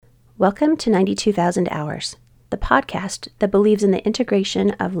Welcome to 92,000 Hours, the podcast that believes in the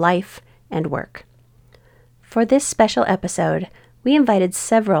integration of life and work. For this special episode, we invited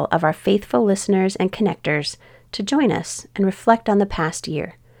several of our faithful listeners and connectors to join us and reflect on the past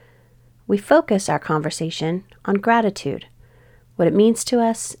year. We focus our conversation on gratitude, what it means to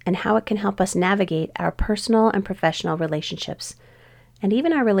us, and how it can help us navigate our personal and professional relationships, and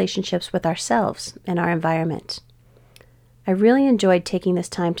even our relationships with ourselves and our environment. I really enjoyed taking this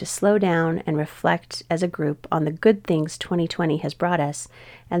time to slow down and reflect as a group on the good things 2020 has brought us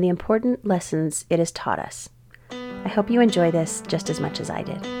and the important lessons it has taught us. I hope you enjoy this just as much as I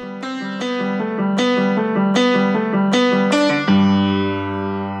did.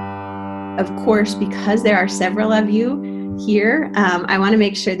 Of course, because there are several of you here, I want to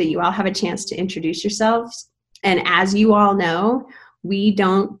make sure that you all have a chance to introduce yourselves. And as you all know, we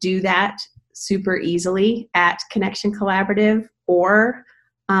don't do that super easily at Connection Collaborative or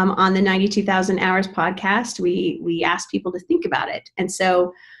on the 92,000 Hours podcast. We ask people to think about it. And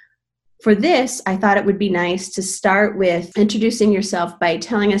so for this, I thought it would be nice to start with introducing yourself by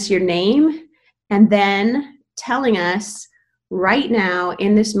telling us your name and then telling us right now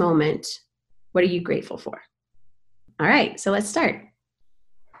in this moment, what are you grateful for? All right, so let's start.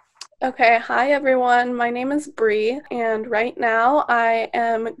 Okay, hi everyone. My name is Bree, and right now I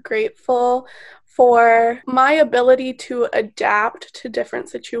am grateful for my ability to adapt to different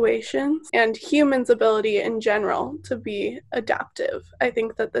situations and humans' ability in general to be adaptive. I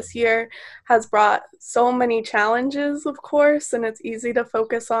think that this year has brought so many challenges, of course, and it's easy to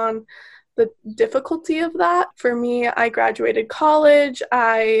focus on the difficulty of that. For me, I graduated college.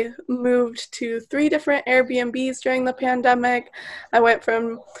 I moved to 3 different Airbnbs during the pandemic. I went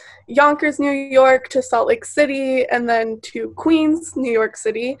from Yonkers, New York to Salt Lake City and then to Queens, New York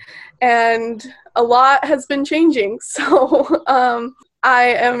City. And a lot has been changing. So I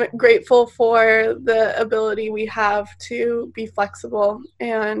am grateful for the ability we have to be flexible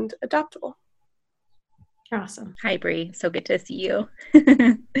and adaptable. Awesome. Hi, Bree. So good to see you.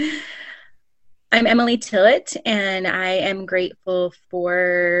 I'm Emily Tillett, and I am grateful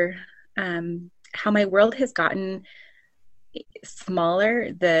for how my world has gotten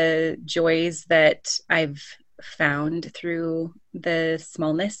smaller, the joys that I've found through the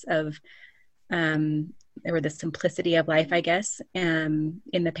smallness of, or the simplicity of life, I guess. In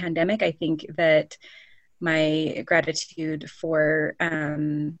the pandemic, I think that my gratitude for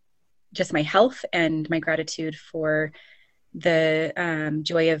just my health and my gratitude for the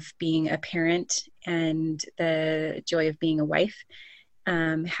joy of being a parent and the joy of being a wife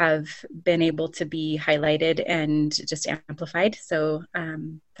have been able to be highlighted and just amplified. So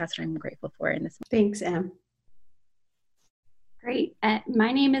that's what I'm grateful for in this moment. Thanks, Em. Great.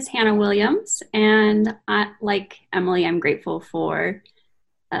 My name is Hannah Williams, and like Emily, I'm grateful for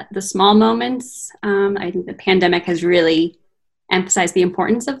the small moments. I think the pandemic has really emphasize the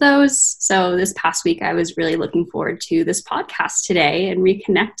importance of those. So this past week, I was really looking forward to this podcast today and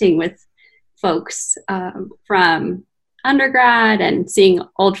reconnecting with folks from undergrad and seeing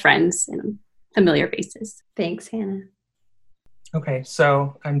old friends and familiar faces. Thanks, Hannah. Okay,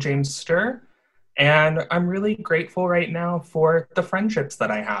 so I'm James Sturr, and I'm really grateful right now for the friendships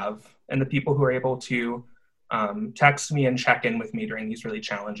that I have and the people who are able to text me and check in with me during these really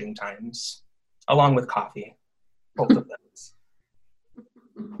challenging times, along with coffee, both of those.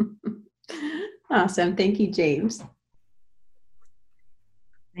 Awesome. Thank you, James.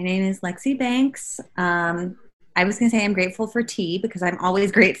 My name is Lexi Banks. I was going to say I'm grateful for tea because I'm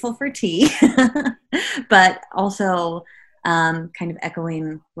always grateful for tea, but also kind of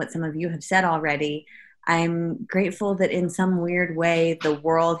echoing what some of you have said already, I'm grateful that in some weird way the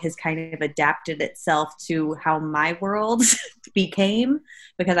world has kind of adapted itself to how my world became,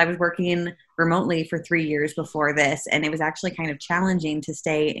 because I was working remotely for 3 years before this, and it was actually kind of challenging to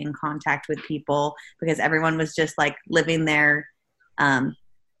stay in contact with people because everyone was just like living their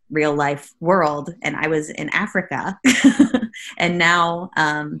real life world, and I was in Africa and now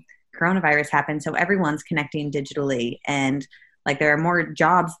coronavirus happened, so everyone's connecting digitally, and like there are more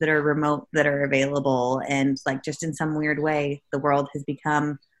jobs that are remote that are available, and like just in some weird way the world has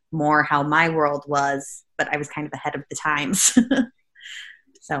become more how my world was, but I was kind of ahead of the times.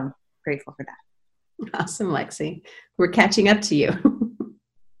 So grateful for that. Awesome, Lexi. We're catching up to you.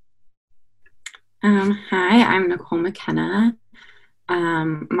 Hi, I'm Nicole McKenna.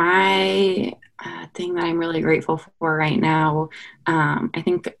 My thing that I'm really grateful for right now, I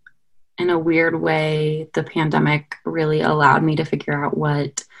think in a weird way, the pandemic really allowed me to figure out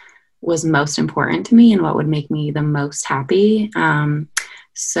what was most important to me and what would make me the most happy.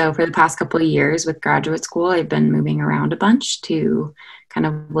 So for the past couple of years with graduate school, I've been moving around a bunch to kind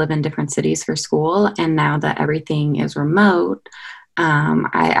of live in different cities for school. And now that everything is remote,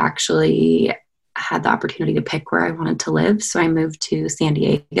 I actually had the opportunity to pick where I wanted to live. So I moved to San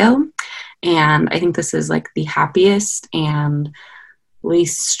Diego. And I think this is like the happiest and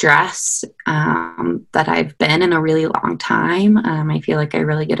least stress that I've been in a really long time. I feel like I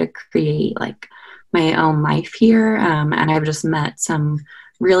really get to create like my own life here. And I've just met some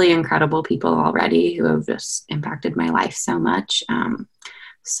really incredible people already who have just impacted my life so much.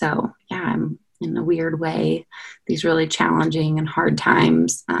 So yeah, I'm in a weird way, these really challenging and hard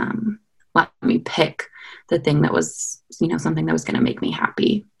times let me pick the thing that was, something that was going to make me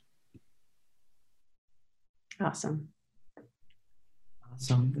happy. Awesome.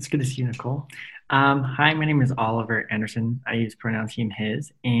 Awesome. It's good to see you, Nicole. Hi, my name is Oliver Anderson. I use pronouns he and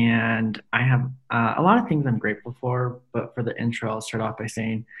his, and I have a lot of things I'm grateful for, but for the intro, I'll start off by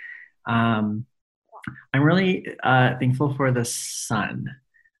saying I'm really thankful for the sun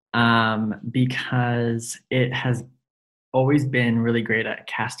because it has always been really great at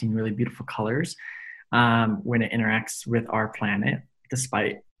casting really beautiful colors when it interacts with our planet,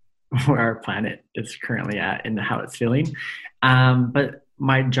 despite where our planet is currently at and how it's feeling. But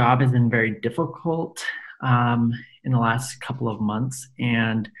my job has been very difficult in the last couple of months.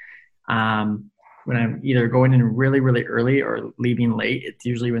 And when I'm either going in really, really early or leaving late, it's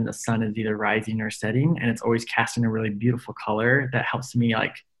usually when the sun is either rising or setting. And it's always casting a really beautiful color that helps me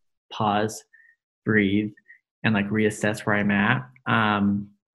like pause, breathe, and like reassess where I'm at. And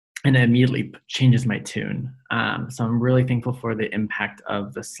it immediately changes my tune. So I'm really thankful for the impact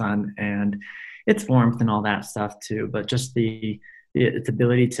of the sun and its warmth and all that stuff too, but just its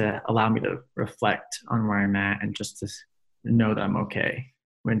ability to allow me to reflect on where I'm at and just to know that I'm okay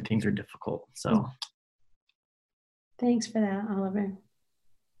when things are difficult. So thanks for that, Oliver.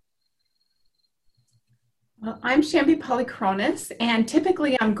 Well, I'm Shambi Polychronis, and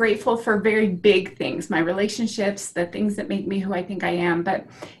typically I'm grateful for very big things, my relationships, the things that make me who I think I am. But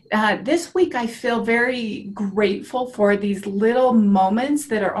this week I feel very grateful for these little moments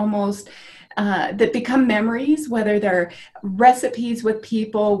that are almost, that become memories, whether they're recipes with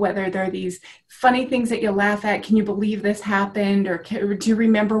people, whether they're these funny things that you laugh at. Can you believe this happened? Or do you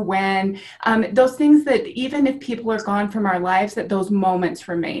remember when? Those things that even if people are gone from our lives, that those moments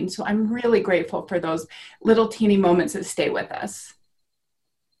remain. So I'm really grateful for those little teeny moments that stay with us.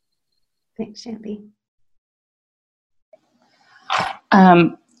 Thanks, Shambi.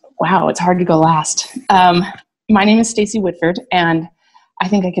 Wow, it's hard to go last. My name is Stacy Whitford, and I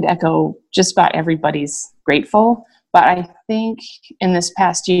think I could echo just about everybody's grateful, but I think in this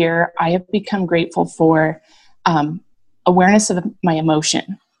past year, I have become grateful for awareness of my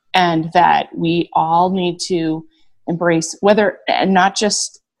emotion, and that we all need to embrace and not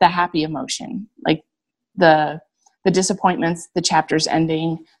just the happy emotion, like the disappointments, the chapters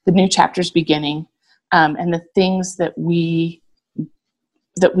ending, the new chapters beginning, and the things that we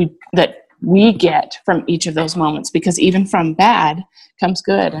get from each of those moments, because even from bad comes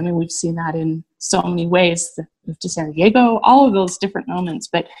good. I mean, we've seen that in so many ways, the move to San Diego, all of those different moments.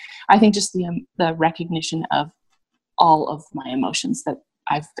 But I think just the recognition of all of my emotions that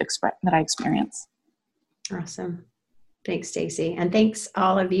I experience. Awesome. Thanks, Stacy. And thanks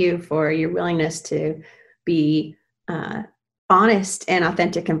all of you for your willingness to be honest and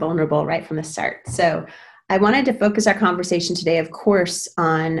authentic and vulnerable right from the start. So I wanted to focus our conversation today, of course,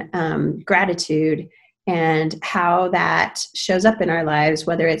 on gratitude and how that shows up in our lives,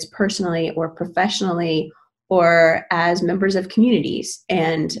 whether it's personally or professionally or as members of communities.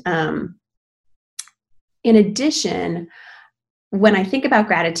 And in addition, when I think about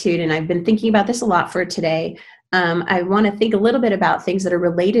gratitude, and I've been thinking about this a lot for today, I want to think a little bit about things that are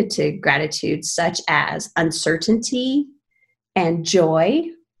related to gratitude, such as uncertainty and joy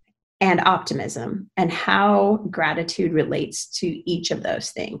and optimism, and how gratitude relates to each of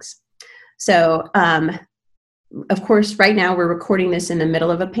those things. So, of course, right now we're recording this in the middle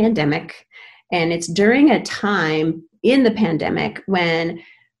of a pandemic, and it's during a time in the pandemic when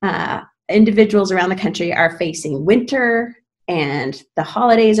individuals around the country are facing winter, and the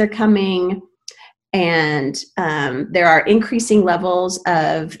holidays are coming, and there are increasing levels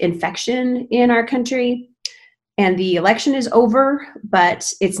of infection in our country. And the election is over,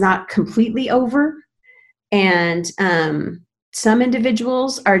 but it's not completely over. And some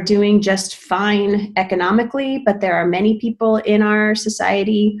individuals are doing just fine economically, but there are many people in our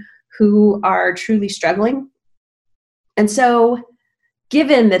society who are truly struggling. And so,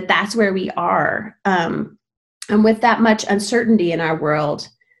 given that that's where we are, and with that much uncertainty in our world,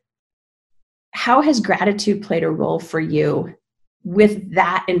 how has gratitude played a role for you with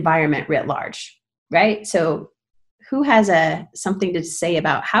that environment writ large, right? So who has something to say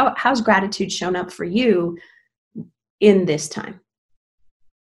about how's gratitude shown up for you in this time?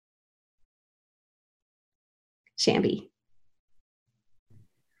 Shambi.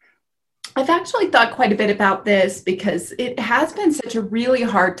 I've actually thought quite a bit about this because it has been such a really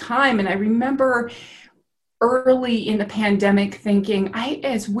hard time. And I remember early in the pandemic thinking,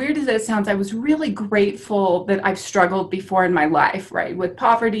 as weird as it sounds, I was really grateful that I've struggled before in my life, right? With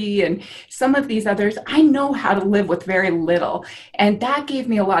poverty and some of these others, I know how to live with very little. And that gave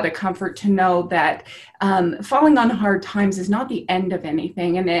me a lot of comfort to know that falling on hard times is not the end of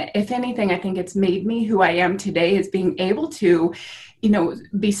anything. And if anything, I think it's made me who I am today, is being able to,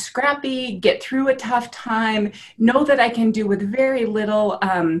 be scrappy, get through a tough time, know that I can do with very little,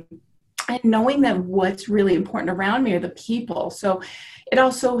 and knowing that what's really important around me are the people. So it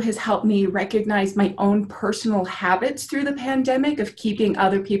also has helped me recognize my own personal habits through the pandemic of keeping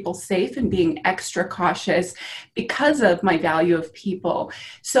other people safe and being extra cautious because of my value of people.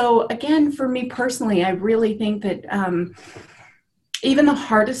 So again, for me personally, I really think that even the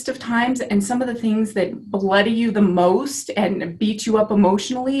hardest of times and some of the things that bloody you the most and beat you up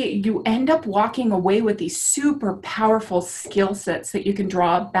emotionally, you end up walking away with these super powerful skill sets that you can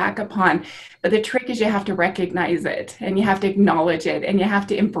draw back upon. But the trick is you have to recognize it and you have to acknowledge it and you have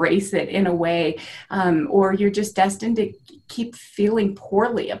to embrace it in a way, or you're just destined to keep feeling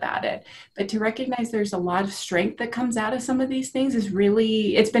poorly about it. But to recognize there's a lot of strength that comes out of some of these things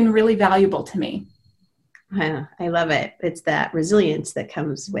it's been really valuable to me. Yeah, I love it. It's that resilience that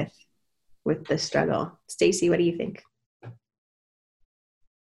comes with the struggle. Stacy, what do you think?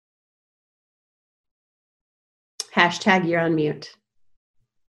 Hashtag you're on mute.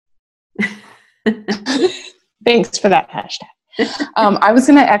 Thanks for that hashtag. I was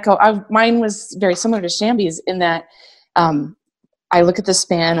going to echo, mine was very similar to Shambi's in that I look at the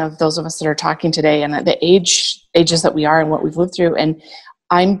span of those of us that are talking today and the ages that we are and what we've lived through. And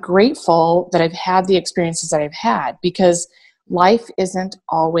I'm grateful that I've had the experiences that I've had, because life isn't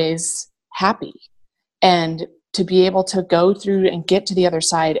always happy. And to be able to go through and get to the other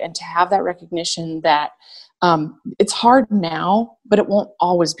side and to have that recognition that it's hard now, but it won't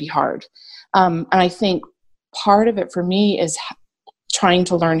always be hard. And I think part of it for me is trying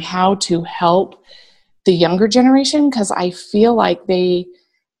to learn how to help the younger generation, because I feel like they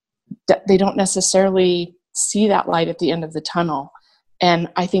don't necessarily see that light at the end of the tunnel. And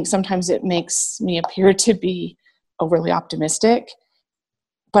I think sometimes it makes me appear to be overly optimistic,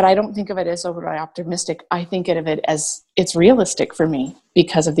 but I don't think of it as overly optimistic. I think of it as it's realistic for me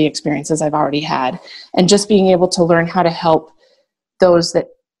because of the experiences I've already had. And just being able to learn how to help those that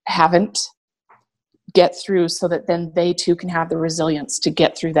haven't get through so that then they too can have the resilience to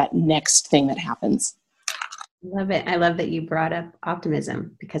get through that next thing that happens. Love it. I love that you brought up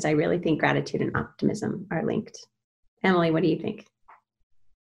optimism, because I really think gratitude and optimism are linked. Emily, what do you think?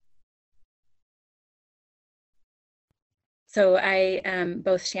 So I,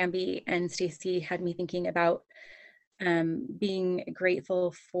 both Shambi and Stacy had me thinking about being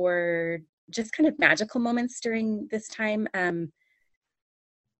grateful for just kind of magical moments during this time.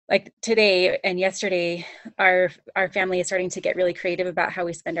 Like today and yesterday, our family is starting to get really creative about how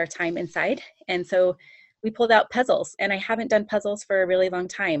we spend our time inside. And so we pulled out puzzles, and I haven't done puzzles for a really long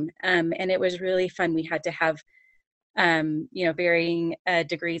time. And it was really fun. We had to have, varying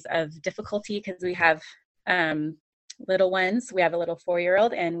degrees of difficulty, because we have little ones. We have a little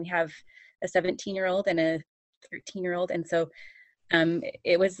 4-year-old, and we have a 17-year-old and a 13-year-old. And so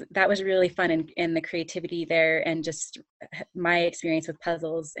that was really fun, and the creativity there, and just my experience with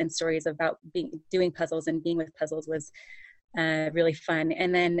puzzles and stories about doing puzzles and being with puzzles was really fun.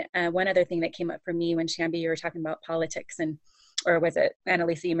 And then one other thing that came up for me when Shambi, you were talking about politics, or was it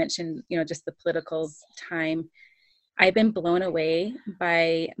Annalisa, you mentioned, just the political time. I've been blown away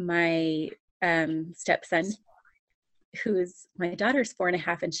by my stepson, who's, my daughter's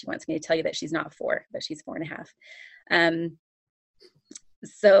 4.5, and she wants me to tell you that she's not 4, but she's 4.5.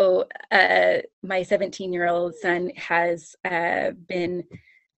 So my 17-year-old son has been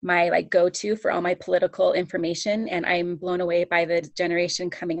my go-to for all my political information, and I'm blown away by the generation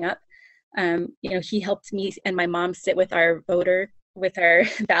coming up. He helped me and my mom sit with our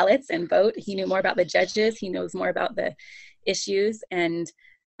ballots and vote. He knew more about the judges. He knows more about the issues, and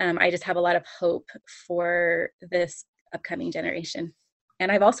I just have a lot of hope for this upcoming generation.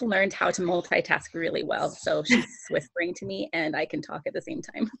 And I've also learned how to multitask really well. So she's whispering to me and I can talk at the same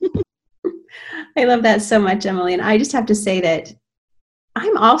time. I love that so much, Emily. And I just have to say that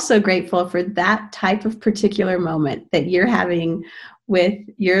I'm also grateful for that type of particular moment that you're having with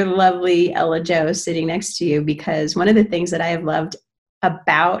your lovely Ella Jo sitting next to you, because one of the things that I have loved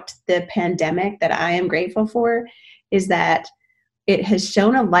about the pandemic that I am grateful for is that it has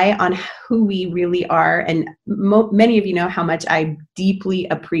shown a light on who we really are. And many of you know how much I deeply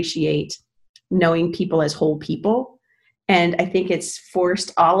appreciate knowing people as whole people. And I think it's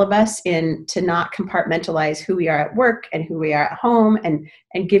forced all of us to not compartmentalize who we are at work and who we are at home, and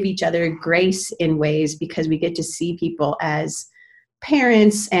give each other grace in ways, because we get to see people as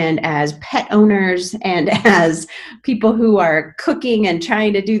parents and as pet owners and as people who are cooking and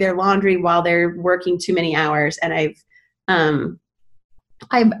trying to do their laundry while they're working too many hours. And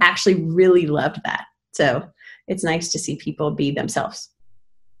I've actually really loved that. So it's nice to see people be themselves.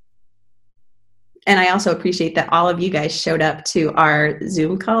 And I also appreciate that all of you guys showed up to our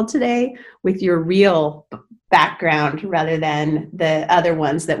Zoom call today with your real background rather than the other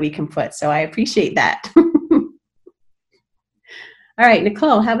ones that we can put. So I appreciate that. All right,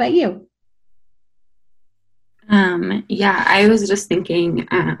 Nicole, how about you? Yeah, I was just thinking,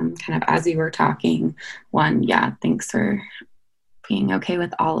 kind of as you were talking, thanks for being okay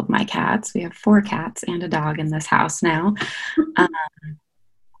with all of my cats. We have 4 cats and a dog in this house now.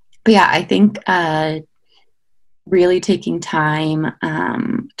 But yeah, I think really taking time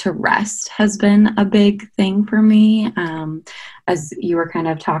to rest has been a big thing for me. As you were kind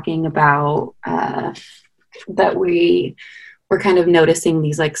of talking about that we're kind of noticing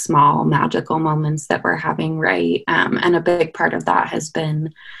these like small magical moments that we're having, right? And a big part of that has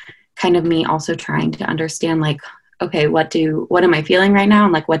been kind of me also trying to understand, like, okay, what am I feeling right now?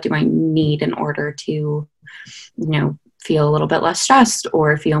 And like, what do I need in order to, feel a little bit less stressed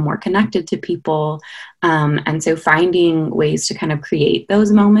or feel more connected to people. And so finding ways to kind of create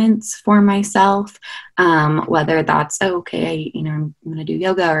those moments for myself, whether that's, I'm going to do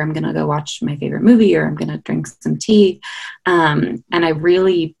yoga, or I'm going to go watch my favorite movie, or I'm going to drink some tea. And I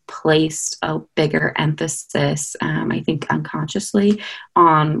really placed a bigger emphasis, I think unconsciously,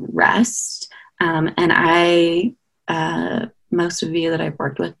 on rest. And most of you that I've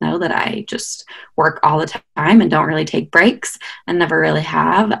worked with know that I just work all the time and don't really take breaks, and never really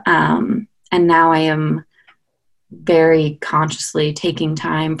have. And now I am very consciously taking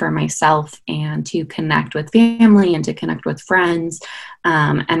time for myself and to connect with family and to connect with friends,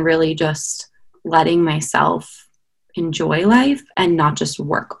 and really just letting myself enjoy life and not just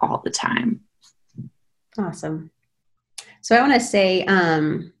work all the time. Awesome. So I want to say,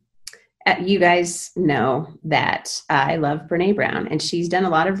 you guys know that I love Brene Brown, and she's done a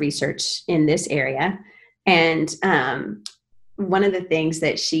lot of research in this area. And one of the things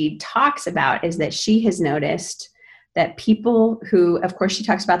that she talks about is that she has noticed that people who, of course, she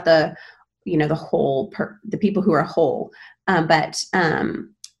talks about the people who are whole. But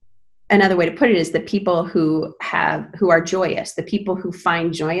another way to put it is the people who are joyous, the people who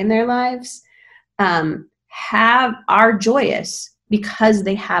find joy in their lives, are joyous because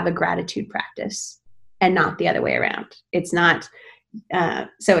they have a gratitude practice, and not the other way around. It's not,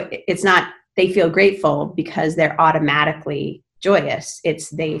 it's not they feel grateful because they're automatically joyous. It's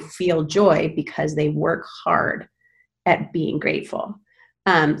they feel joy because they work hard at being grateful.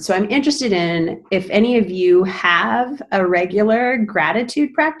 So I'm interested in if any of you have a regular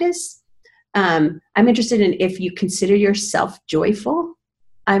gratitude practice. I'm interested in if you consider yourself joyful.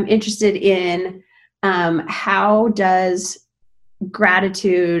 I'm interested in how does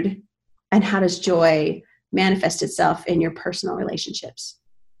gratitude and how does joy manifest itself in your personal relationships?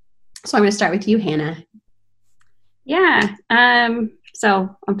 So I'm going to start with you, Hannah. Yeah.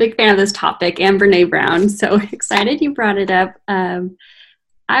 So I'm a big fan of this topic, and Brene Brown. So excited you brought it up.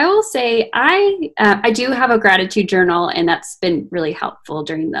 I will say I do have a gratitude journal, and that's been really helpful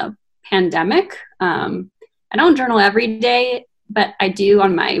during the pandemic. I don't journal every day, but I do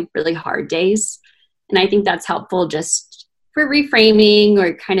on my really hard days. And I think that's helpful just for reframing,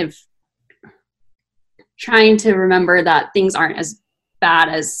 or kind of trying to remember that things aren't as bad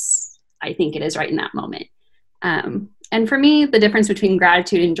as I think it is right in that moment. And for me, the difference between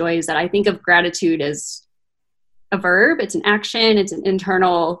gratitude and joy is that I think of gratitude as a verb. It's an action. It's an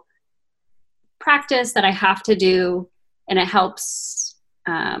internal practice that I have to do. And it helps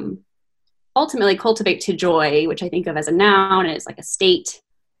ultimately cultivate to joy, which I think of as a noun, and it's like a state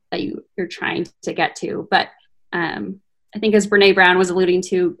that you're trying to get to. But I think, as Brene Brown was alluding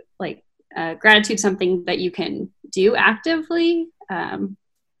to, like gratitude is something that you can do actively,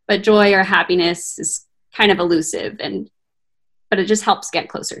 but joy or happiness is kind of elusive, but it just helps get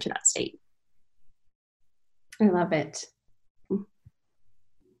closer to that state. I love it.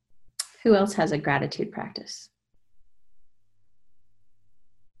 Who else has a gratitude practice?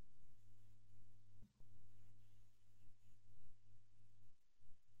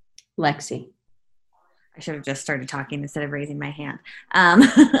 Lexi. I should have just started talking instead of raising my hand.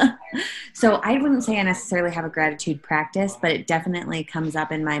 So I wouldn't say I necessarily have a gratitude practice, but it definitely comes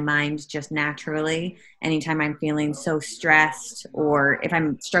up in my mind just naturally. Anytime I'm feeling so stressed, or if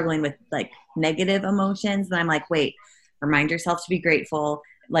I'm struggling with like negative emotions, then I'm like, wait, remind yourself to be grateful.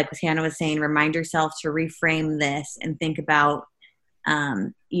 Like what Hannah was saying, remind yourself to reframe this and think about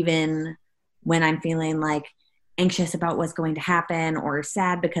even when I'm feeling like anxious about what's going to happen or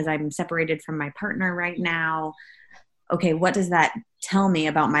sad because I'm separated from my partner right now. Okay, what does that tell me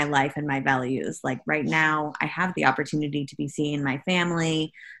about my life and my values? Like right now, I have the opportunity to be seeing my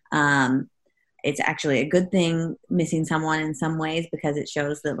family. It's actually a good thing missing someone in some ways, because it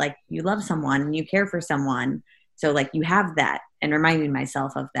shows that like you love someone and you care for someone. So like you have that, and reminding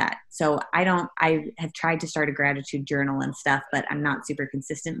myself of that. So I have tried to start a gratitude journal and stuff, but I'm not super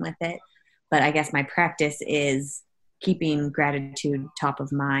consistent with it. But I guess my practice is keeping gratitude top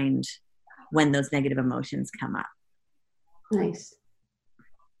of mind when those negative emotions come up. Nice.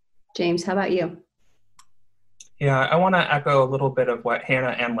 James, how about you? Yeah, I want to echo a little bit of what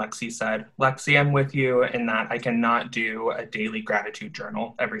Hannah and Lexi said. Lexi, I'm with you in that I cannot do a daily gratitude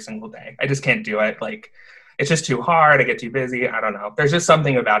journal every single day. I just can't do it. Like, it's just too hard. I get too busy. I don't know. There's just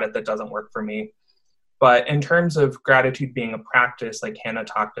something about it that doesn't work for me. But in terms of gratitude being a practice, like Hannah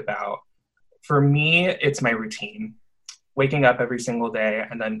talked about, for me, it's my routine. Waking up every single day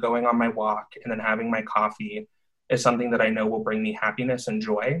and then going on my walk and then having my coffee is something that I know will bring me happiness and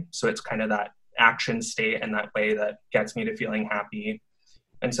joy. So it's kind of that action state and that way that gets me to feeling happy.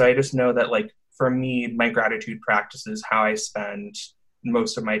 And so I just know that, like, for me, my gratitude practice is how I spend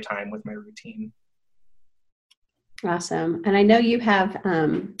most of my time with my routine. Awesome. And I know you have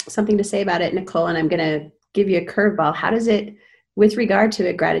something to say about it, Nicole, and I'm going to give you a curveball. How does it, with regard to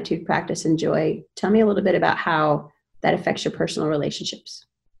a gratitude practice and joy, tell me a little bit about how that affects your personal relationships?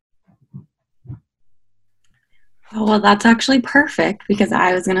 Oh, well, that's actually perfect, because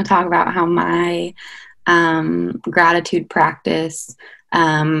I was going to talk about how my gratitude practice,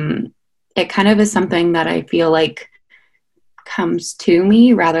 it kind of is something that I feel like comes to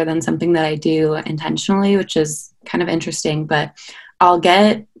me rather than something that I do intentionally, which is kind of interesting. But I'll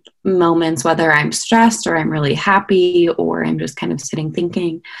get moments, whether I'm stressed or I'm really happy or I'm just kind of sitting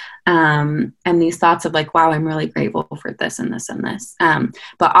thinking, and these thoughts of like, wow, I'm really grateful for this and this and this.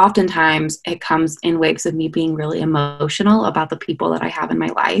 But oftentimes it comes in waves of me being really emotional about the people that I have in my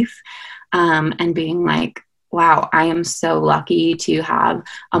life, and being like, wow, I am so lucky to have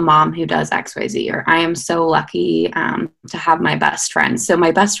a mom who does XYZ, or I am so lucky to have my best friends. So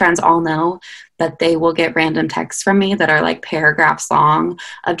my best friends all know that they will get random texts from me that are like paragraphs long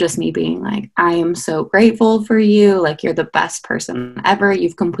of just me being like, I am so grateful for you. Like, you're the best person ever.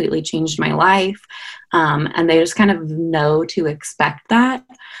 You've completely changed my life. And they just kind of know to expect that.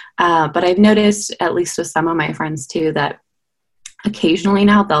 But I've noticed, at least with some of my friends too, that occasionally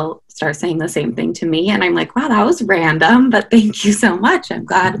now they'll start saying the same thing to me, and I'm like, wow, that was random, but thank you so much. I'm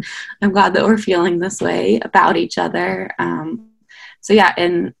glad that we're feeling this way about each other. So yeah,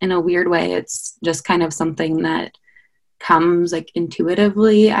 in a weird way, it's just kind of something that comes like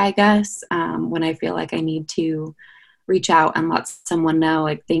intuitively, I guess, when I feel like I need to reach out and let someone know,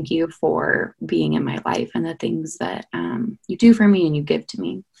 like, thank you for being in my life and the things that you do for me and you give to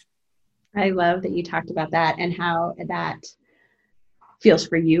me. I love that you talked about that and how that feels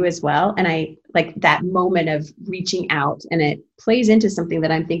for you as well. And I like that moment of reaching out, and it plays into something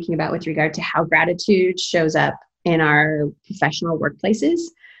that I'm thinking about with regard to how gratitude shows up in our professional workplaces,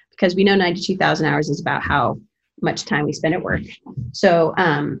 because we know 92,000 hours is about how much time we spend at work. So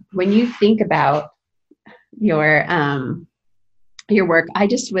when you think about your work, I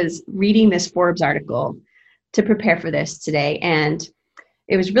just was reading this Forbes article to prepare for this today. And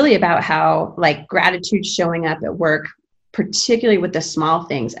it was really about how like gratitude showing up at work, particularly with the small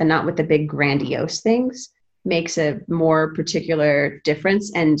things and not with the big grandiose things, makes a more particular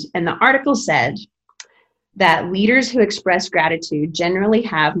difference. And the article said that leaders who express gratitude generally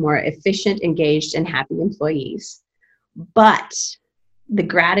have more efficient, engaged, and happy employees. But the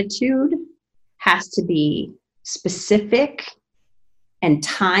gratitude has to be specific and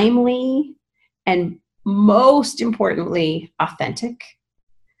timely, and most importantly, authentic.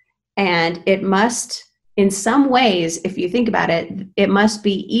 And it must, in some ways, if you think about it, it must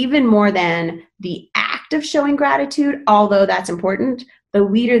be even more than the act of showing gratitude, although that's important. The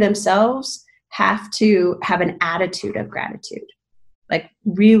leader themselves have to have an attitude of gratitude, like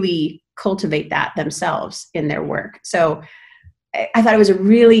really cultivate that themselves in their work. So I thought it was a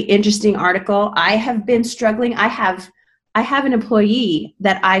really interesting article. I have been struggling. I have an employee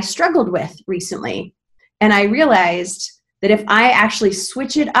that I struggled with recently, and I realized that if I actually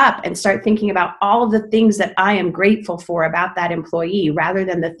switch it up and start thinking about all of the things that I am grateful for about that employee rather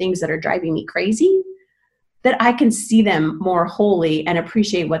than the things that are driving me crazy, that I can see them more wholly and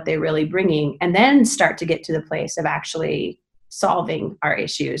appreciate what they're really bringing, and then start to get to the place of actually solving our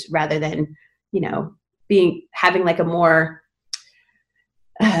issues rather than, having like a more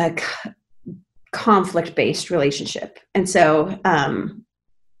conflict-based relationship. And so,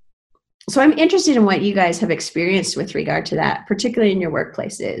 so I'm interested in what you guys have experienced with regard to that, particularly in your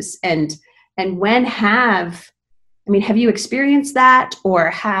workplaces. And have you experienced that, or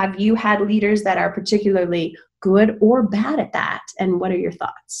have you had leaders that are particularly good or bad at that? And what are your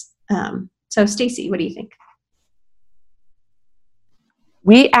thoughts? So Stacy, what do you think?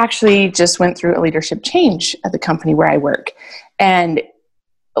 We actually just went through a leadership change at the company where I work. And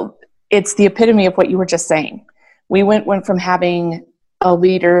it's the epitome of what you were just saying. We went from having a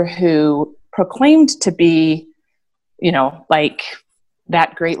leader who proclaimed to be, like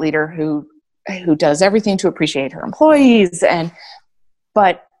that great leader who does everything to appreciate her employees,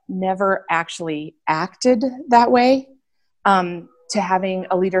 but never actually acted that way, to having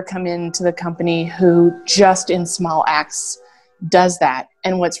a leader come into the company who just in small acts does that.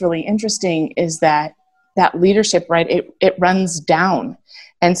 And what's really interesting is that leadership, right, it runs down.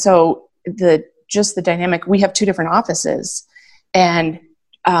 And so the dynamic, we have 2 different offices, and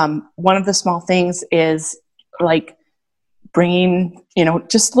one of the small things is like bringing,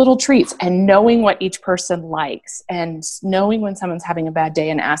 just little treats and knowing what each person likes and knowing when someone's having a bad day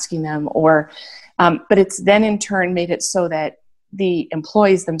and asking them, but it's then in turn made it so that the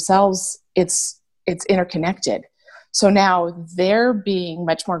employees themselves, it's interconnected. So now they're being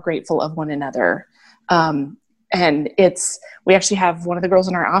much more grateful of one another. And we actually have one of the girls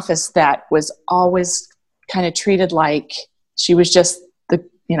in our office that was always kind of treated like she was just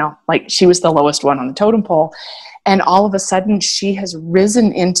like she was the lowest one on the totem pole. And all of a sudden she has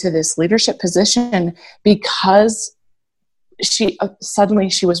risen into this leadership position because she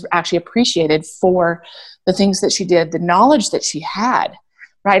was actually appreciated for the things that she did, the knowledge that she had,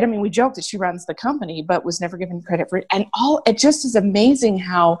 right? I mean, we joke that she runs the company, but was never given credit for it. And it just is amazing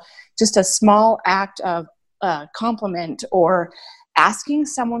how just a small act of compliment or asking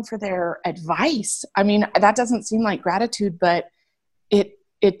someone for their advice. I mean, that doesn't seem like gratitude, but it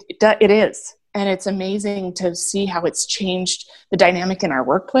is. And it's amazing to see how it's changed the dynamic in our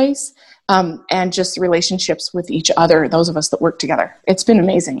workplace, and just relationships with each other, those of us that work together. It's been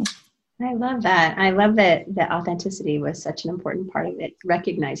amazing. I love that. I love that authenticity was such an important part of it,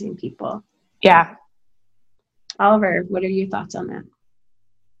 recognizing people. Yeah. Oliver, what are your thoughts on that?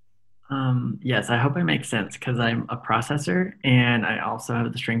 Yes, I hope it makes sense because I'm a processor and I also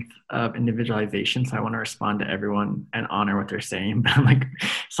have the strength of individualization. So I want to respond to everyone and honor what they're saying, but I'm like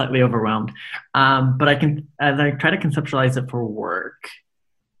slightly overwhelmed. But as I try to conceptualize it for work,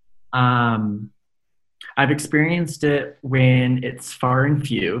 I've experienced it when it's far and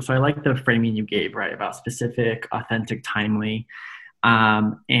few. So I like the framing you gave, right, about specific, authentic, timely.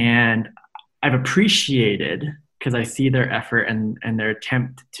 And I've appreciated, because I see their effort and their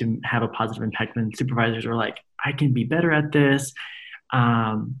attempt to have a positive impact when supervisors are like, I can be better at this.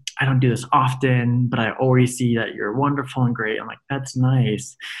 I don't do this often, but I always see that you're wonderful and great. I'm like, that's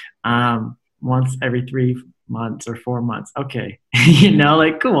nice. Once every 3 months or 4 months. Okay.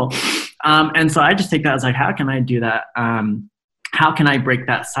 Cool. And so I just take that as like, how can I do that? How can I break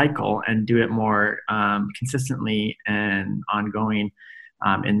that cycle and do it more consistently and ongoing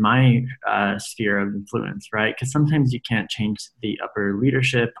in my sphere of influence, right? Because sometimes you can't change the upper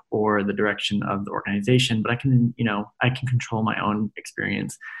leadership or the direction of the organization, but I can control my own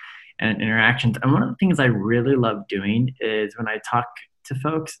experience and interactions. And one of the things I really love doing is when I talk to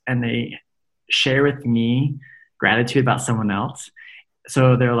folks and they share with me gratitude about someone else.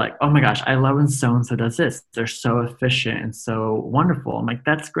 So they're like, oh my gosh, I love when so-and-so does this. They're so efficient and so wonderful. I'm like,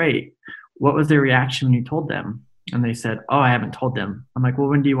 that's great. What was their reaction when you told them? And they said, oh, I haven't told them. I'm like, well,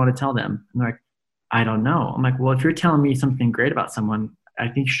 when do you want to tell them? And they're like, I don't know. I'm like, well, if you're telling me something great about someone, I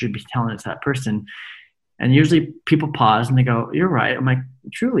think you should be telling it to that person. And usually people pause and they go, you're right. I'm like,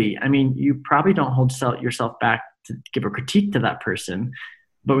 truly, I mean, you probably don't hold yourself back to give a critique to that person.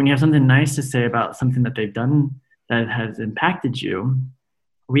 But when you have something nice to say about something that they've done that has impacted you,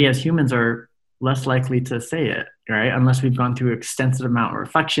 we as humans are less likely to say it, right? Unless we've gone through extensive amount of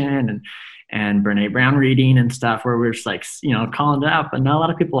reflection and Brene Brown reading and stuff where we're just like, calling it out. But not a lot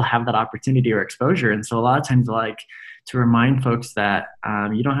of people have that opportunity or exposure. And so a lot of times I like to remind folks that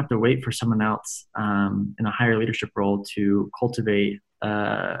you don't have to wait for someone else in a higher leadership role to cultivate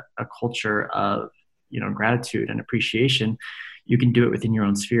a culture of, gratitude and appreciation. You can do it within your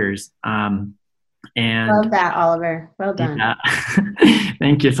own spheres. And love that, Oliver. Well done. Yeah.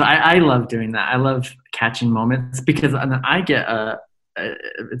 Thank you. So I love doing that. I love catching moments because I get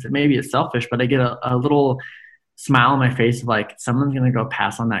maybe it's selfish, but I get a little smile on my face of like someone's going to go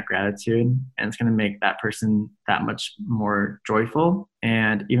pass on that gratitude and it's going to make that person that much more joyful.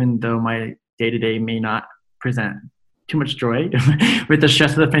 And even though my day-to-day may not present too much joy with the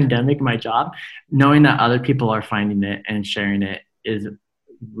stress of the pandemic, my job, knowing that other people are finding it and sharing it is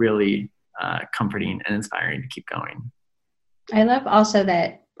really comforting and inspiring to keep going. I love also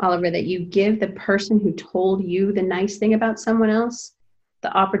that, Oliver, that you give the person who told you the nice thing about someone else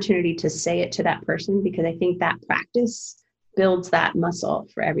the opportunity to say it to that person, because I think that practice builds that muscle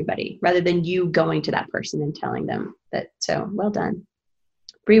for everybody rather than you going to that person and telling them that. So well done.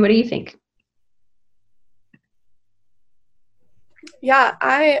 Bree, what do you think? Yeah,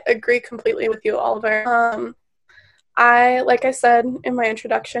 I agree completely with you, Oliver. Like I said in my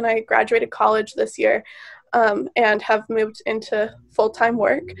introduction, I graduated college this year and have moved into full-time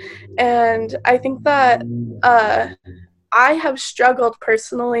work. And I think that I have struggled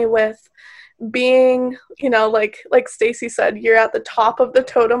personally with being, like Stacy said, you're at the top of the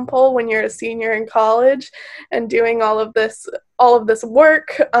totem pole when you're a senior in college and doing all of this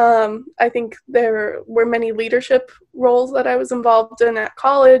work. I think there were many leadership roles that I was involved in at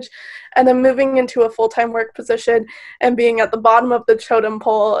college, and then moving into a full-time work position and being at the bottom of the totem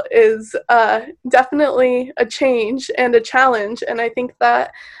pole is definitely a change and a challenge. And I think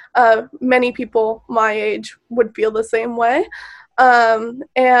that many people my age would feel the same way. And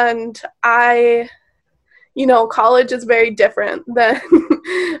college is very different than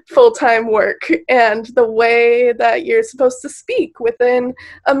full-time work, and the way that you're supposed to speak within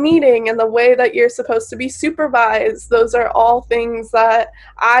a meeting and the way that you're supposed to be supervised, those are all things that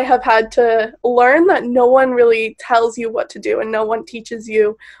I have had to learn, that no one really tells you what to do and no one teaches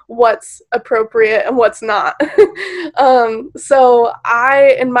you what's appropriate and what's not. So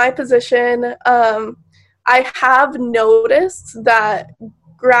in my position, I have noticed that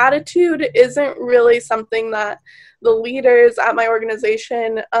gratitude isn't really something that the leaders at my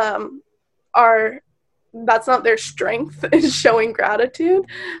organization that's not their strength, is showing gratitude.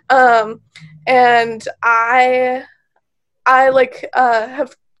 And I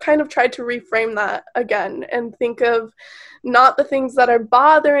have kind of tried to reframe that again and think of not the things that are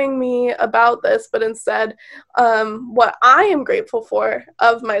bothering me about this, but instead what I am grateful for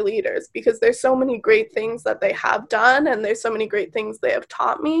of my leaders, because there's so many great things that they have done and there's so many great things they have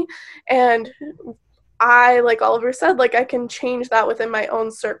taught me. And I, like Oliver said, I can change that within my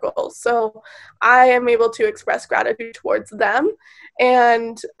own circle. So I am able to express gratitude towards them.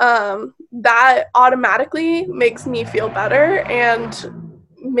 And that automatically makes me feel better and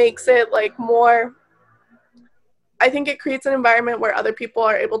makes it more, I think it creates an environment where other people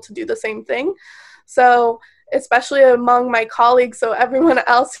are able to do the same thing. So especially among my colleagues, so everyone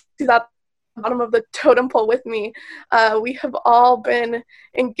else who's at the bottom of the totem pole with me, we have all been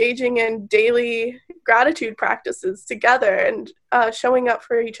engaging in daily gratitude practices together and showing up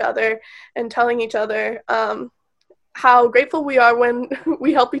for each other and telling each other how grateful we are when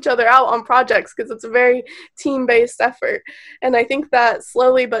we help each other out on projects, because it's a very team-based effort. And I think that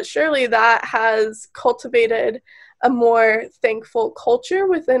slowly but surely that has cultivated a more thankful culture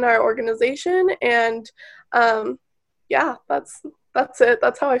within our organization. And that's it.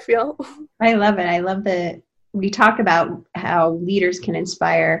 That's how I feel. I love it. I love that we talk about how leaders can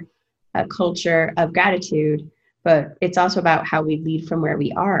inspire a culture of gratitude, but it's also about how we lead from where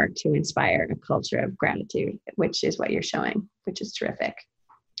we are to inspire a culture of gratitude, which is what you're showing, which is terrific.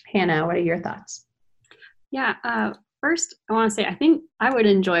 Hannah, what are your thoughts? Yeah, first I want to say I think I would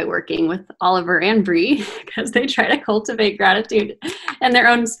enjoy working with Oliver and Bree because they try to cultivate gratitude in their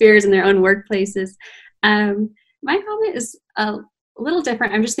own spheres and their own workplaces. My comment is a little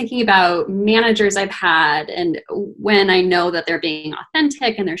different. I'm just thinking about managers I've had and when I know that they're being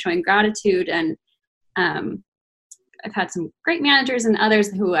authentic and they're showing gratitude, and I've had some great managers and others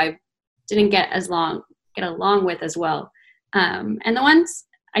who I didn't get along with as well. And the ones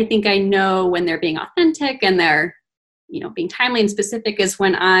I think I know when they're being authentic and they're, being timely and specific is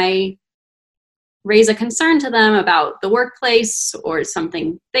when I raise a concern to them about the workplace or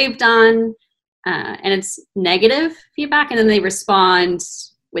something they've done, and it's negative feedback, and then they respond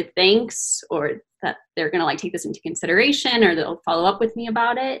with thanks or that they're going to take this into consideration or they'll follow up with me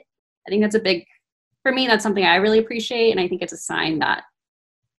about it. I think that's for me, that's something I really appreciate. And I think it's a sign that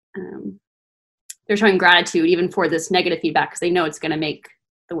they're showing gratitude even for this negative feedback because they know it's going to make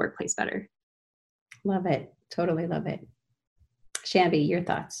the workplace better. Love it. Totally love it. Shambi, your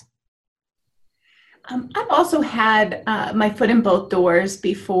thoughts? I've also had my foot in both doors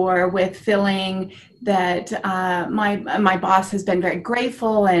before with feeling that my boss has been very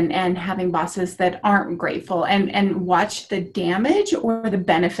grateful and having bosses that aren't grateful and watch the damage or the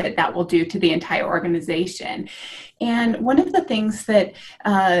benefit that will do to the entire organization. And one of the things that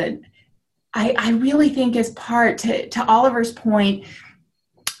I really think is part to Oliver's point,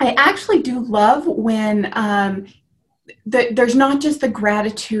 I actually do love when there's not just the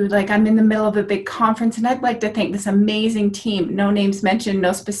gratitude, like I'm in the middle of a big conference and I'd like to thank this amazing team, no names mentioned,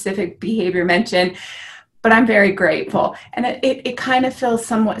 no specific behavior mentioned, but I'm very grateful. And it kind of feels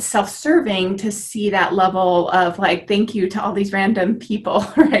somewhat self-serving to see that level of like, thank you to all these random people,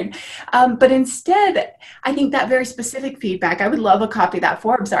 right? But instead, I think that very specific feedback, I would love a copy of that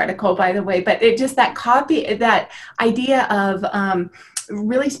Forbes article, by the way, but it just that idea of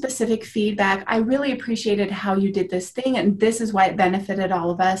really specific feedback. I really appreciated how you did this thing, and this is why it benefited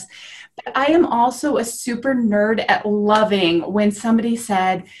all of us. But I am also a super nerd at loving when somebody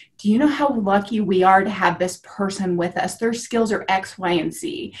said, do you know how lucky we are to have this person with us? Their skills are X, Y, and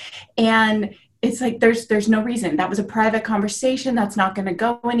Z. And it's like, there's no reason. That was a private conversation. That's not going to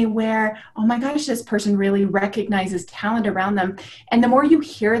go anywhere. Oh my gosh, this person really recognizes talent around them. And the more you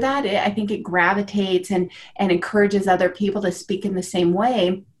hear that, I think it gravitates and encourages other people to speak in the same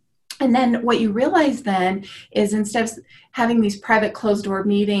way. And then what you realize then is instead of having these private closed door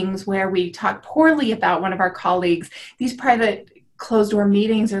meetings where we talk poorly about one of our colleagues, these private closed door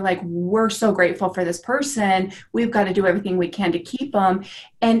meetings are like, we're so grateful for this person. We've got to do everything we can to keep them.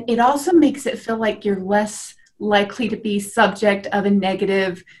 And it also makes it feel like you're less likely to be subject of a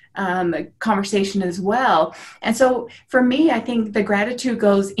negative conversation as well. And so for me, I think the gratitude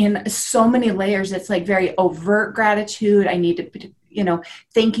goes in so many layers. It's like very overt gratitude. I need to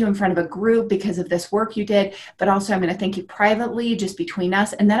thank you in front of a group because of this work you did, but also I'm going to thank you privately just between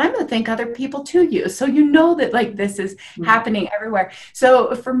us. And then I'm going to thank other people to you. So that like this is happening everywhere.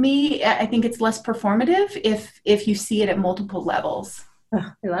 So for me, I think it's less performative if you see it at multiple levels.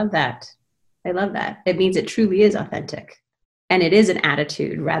 Oh, I love that. It means it truly is authentic and it is an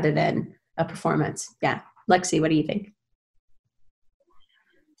attitude rather than a performance. Yeah. Lexi, what do you think?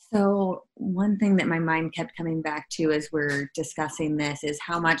 So one thing that my mind kept coming back to as we're discussing this is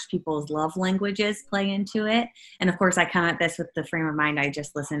how much people's love languages play into it. And of course, I come at this with the frame of mind. I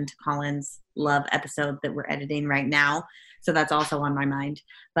just listened to Colin's love episode that we're editing right now. So that's also on my mind.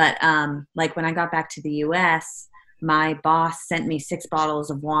 But like when I got back to the US, my boss sent me 6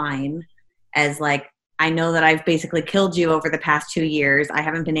 bottles of wine as like, I know that I've basically killed you over the past 2 years. I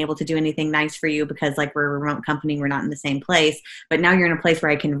haven't been able to do anything nice for you because like we're a remote company. We're not in the same place, but now you're in a place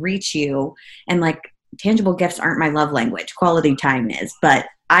where I can reach you. And like tangible gifts aren't my love language. Quality time is, but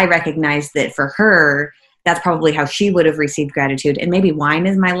I recognize that for her, that's probably how she would have received gratitude. And maybe wine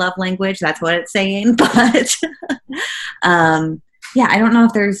is my love language. That's what it's saying. But yeah, I don't know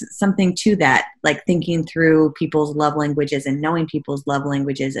if there's something to that, like thinking through people's love languages and knowing people's love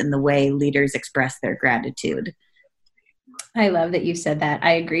languages and the way leaders express their gratitude. I love that you said that.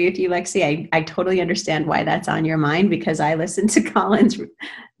 I agree with you, Lexi. I totally understand why that's on your mind because I listened to Colin's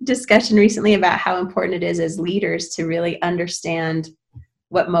discussion recently about how important it is as leaders to really understand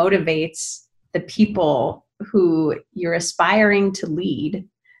what motivates the people who you're aspiring to lead.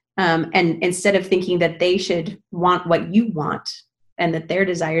 And instead of thinking that they should want what you want, and that their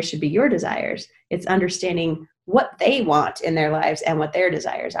desires should be your desires. It's understanding what they want in their lives and what their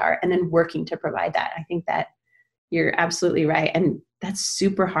desires are, and then working to provide that. I think that you're absolutely right. And that's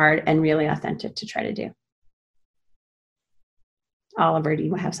super hard and really authentic to try to do. Oliver, do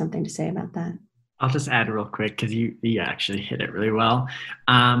you have something to say about that? I'll just add real quick because you actually hit it really well.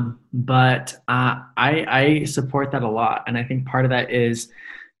 But I support that a lot. And I think part of that is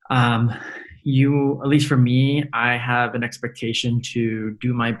at least for me, I have an expectation to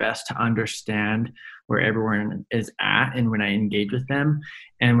do my best to understand where everyone is at and when I engage with them.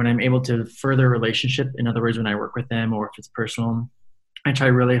 And when I'm able to further a relationship, in other words, when I work with them or if it's personal, I try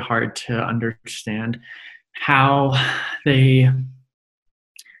really hard to understand how they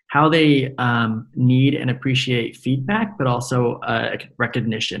need and appreciate feedback, but also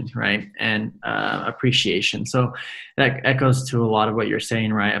recognition, right? And appreciation. So that echoes to a lot of what you're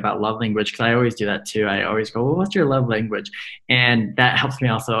saying, right? About love language, because I always do that too. I always go, well, what's your love language? And that helps me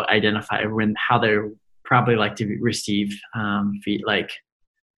also identify how they probably like to receive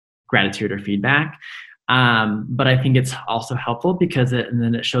gratitude or feedback. But I think it's also helpful because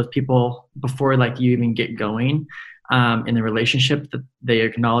then it shows people before you even get going, in the relationship, that they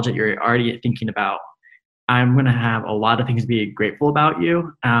acknowledge that you're already thinking about, I'm going to have a lot of things to be grateful about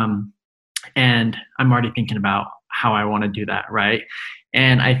you. And I'm already thinking about how I want to do that. Right.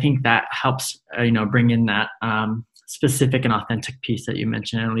 And I think that helps, bring in that specific and authentic piece that you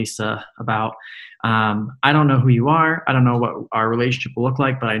mentioned, Lisa, about I don't know who you are. I don't know what our relationship will look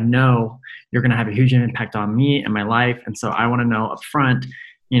like, but I know you're going to have a huge impact on me and my life. And so I want to know up front,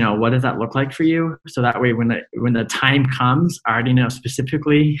 what does that look like for you? So that way, when the time comes, I already know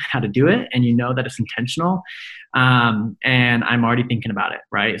specifically how to do it, and that it's intentional. And I'm already thinking about it,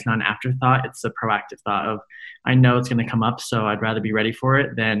 right? It's not an afterthought. It's a proactive thought of, I know it's going to come up, so I'd rather be ready for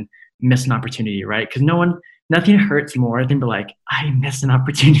it than miss an opportunity, right? Because nothing hurts more than be like, I missed an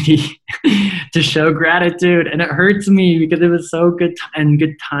opportunity to show gratitude. And it hurts me because it was so good and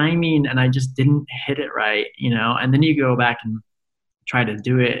good timing, and I just didn't hit it right, and then you go back and try to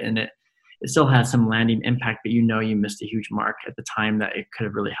do it, and it still has some landing impact, but you missed a huge mark at the time that it could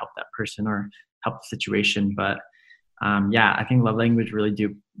have really helped that person or helped the situation. But I think love language really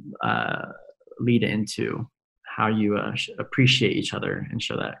do lead into how you appreciate each other and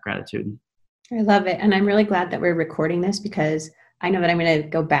show that gratitude. I love it. And I'm really glad that we're recording this, because I know that I'm going to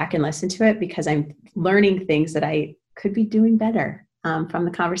go back and listen to it, because I'm learning things that I could be doing better from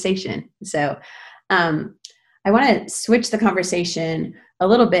the conversation. So I want to switch the conversation a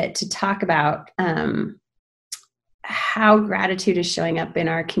little bit to talk about how gratitude is showing up in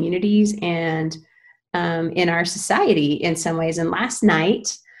our communities and in our society in some ways. And last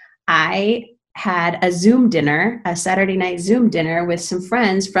night, I had a Saturday night Zoom dinner with some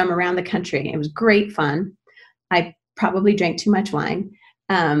friends from around the country. It was great fun. I probably drank too much wine.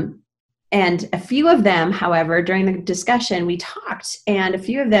 And a few of them, however, during the discussion, we talked, and a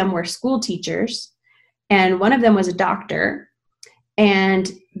few of them were school teachers, and one of them was a doctor. And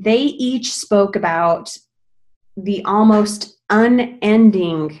they each spoke about the almost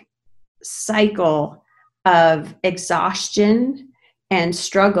unending cycle of exhaustion and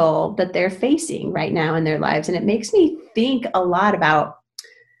struggle that they're facing right now in their lives. And it makes me think a lot about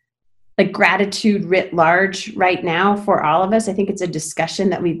like gratitude writ large right now for all of us. I think it's a discussion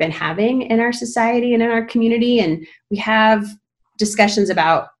that we've been having in our society and in our community. And we have discussions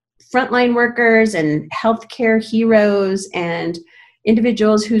about frontline workers and healthcare heroes and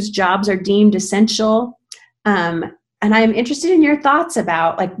individuals whose jobs are deemed essential. And I'm interested in your thoughts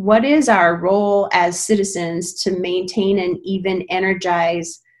about like, what is our role as citizens to maintain and even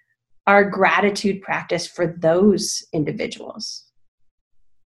energize our gratitude practice for those individuals?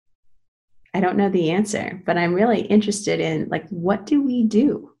 I don't know the answer, but I'm really interested in like, what do we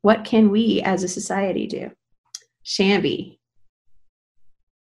do? What can we as a society do? Shambi.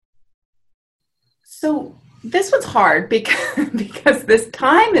 So this was hard because this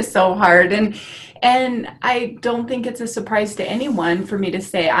time is so hard, and I don't think it's a surprise to anyone for me to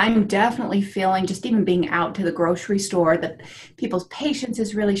say I'm definitely feeling, just even being out to the grocery store, that people's patience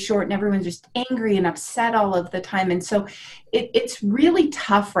is really short and everyone's just angry and upset all of the time. And so it's really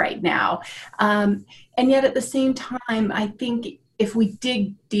tough right now. And yet at the same time, I think if we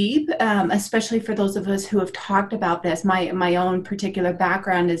dig deep, especially for those of us who have talked about this, my own particular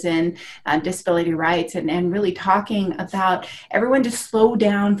background is in disability rights, and really talking about everyone to slow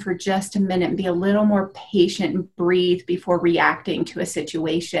down for just a minute and be a little more patient and breathe before reacting to a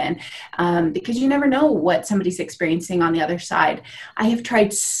situation, because you never know what somebody's experiencing on the other side. I have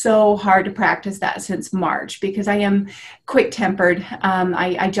tried so hard to practice that since March because I am quick-tempered.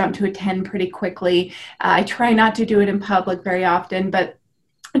 I jump to a 10 pretty quickly. I try not to do it in public very often, but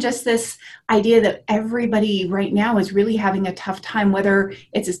just this idea that everybody right now is really having a tough time, whether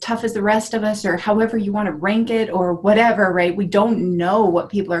it's as tough as the rest of us or however you want to rank it or whatever, right? We don't know what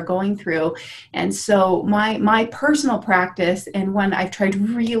people are going through. And so my personal practice, and one I've tried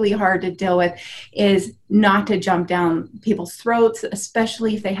really hard to deal with, is not to jump down people's throats,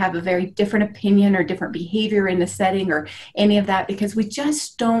 especially if they have a very different opinion or different behavior in the setting or any of that, because we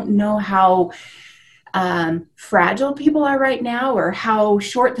just don't know how fragile people are right now or how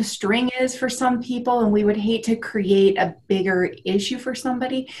short the string is for some people, and we would hate to create a bigger issue for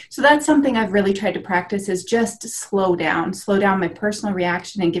somebody. So that's something I've really tried to practice, is just slow down my personal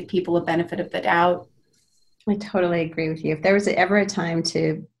reaction and give people a benefit of the doubt. I totally agree with you. If there was ever a time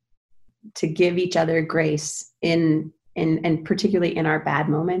to give each other grace in and particularly in our bad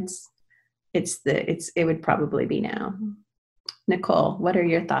moments, it would probably be now. Nicole, what are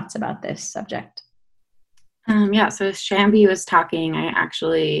your thoughts about this subject? So as Shambi was talking, I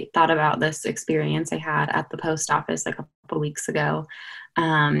actually thought about this experience I had at the post office a couple weeks ago.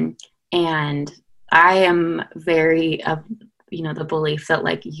 And I am very of, the belief that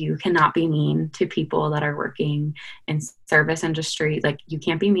like you cannot be mean to people that are working in service industry. Like you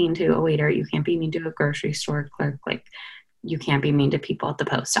can't be mean to a waiter. You can't be mean to a grocery store clerk. Like you can't be mean to people at the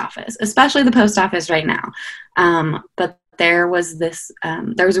post office, especially the post office right now. But there was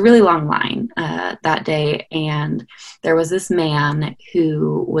there was a really long line that day, and there was this man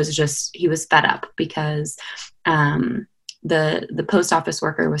who was he was fed up because the post office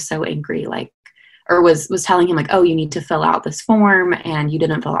worker was so angry, or was telling him oh, you need to fill out this form and you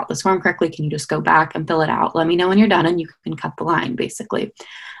didn't fill out this form correctly. Can you just go back and fill it out? Let me know when you're done and you can cut the line, basically.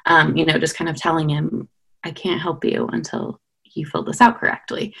 Just kind of telling him, I can't help you until you fill this out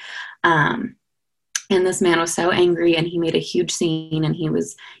correctly. And this man was so angry, and he made a huge scene, and he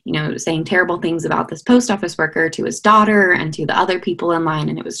was, saying terrible things about this post office worker to his daughter and to the other people in line.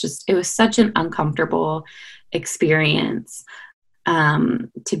 And it was such an uncomfortable experience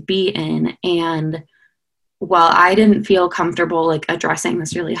to be in. And while I didn't feel comfortable addressing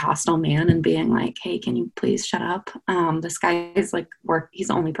this really hostile man and being like, hey, can you please shut up? This guy is he's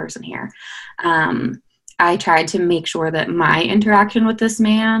the only person here. I tried to make sure that my interaction with this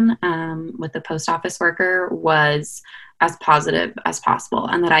man, with the post office worker, was as positive as possible,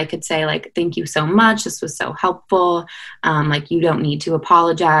 and that I could say thank you so much. This was so helpful. You don't need to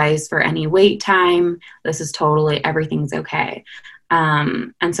apologize for any wait time. This is everything's okay.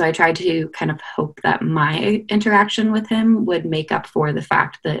 And so I tried to kind of hope that my interaction with him would make up for the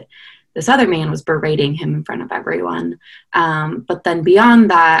fact that this other man was berating him in front of everyone. But then beyond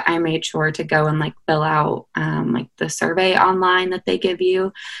that, I made sure to go and fill out the survey online that they give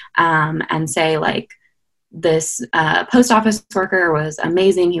you, and say this post office worker was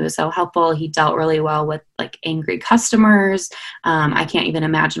amazing. He was so helpful. He dealt really well with angry customers. I can't even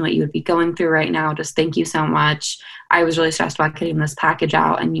imagine what you would be going through right now. Just thank you so much. I was really stressed about getting this package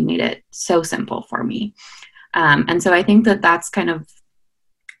out, and you made it so simple for me. And so I think that that's kind of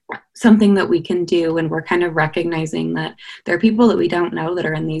something that we can do when we're kind of recognizing that there are people that we don't know that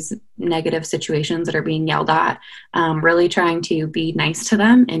are in these negative situations that are being yelled at, really trying to be nice to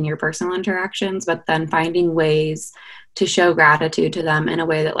them in your personal interactions, but then finding ways to show gratitude to them in a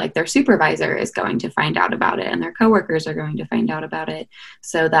way that their supervisor is going to find out about it and their coworkers are going to find out about it,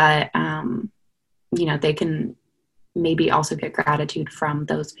 so that they can maybe also get gratitude from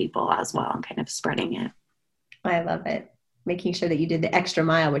those people as well, and kind of spreading it. I love it. Making sure that you did the extra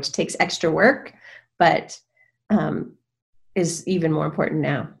mile, which takes extra work, but is even more important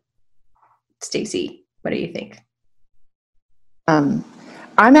now. Stacy, what do you think? I'm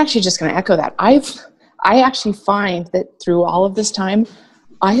actually just going to echo that. I actually find that through all of this time,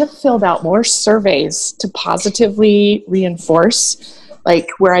 I have filled out more surveys to positively reinforce,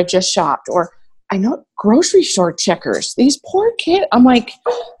 where I just shopped, or I know grocery store checkers, these poor kids, I'm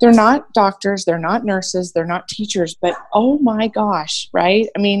they're not doctors, they're not nurses, they're not teachers, but oh my gosh, right?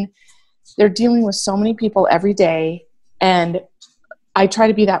 I mean, they're dealing with so many people every day, and I try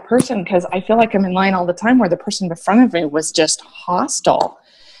to be that person because I feel like I'm in line all the time where the person in front of me was just hostile.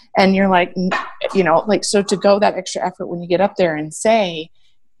 And you're so to go that extra effort when you get up there and say,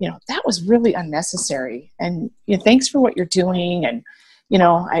 that was really unnecessary. And thanks for what you're doing. And,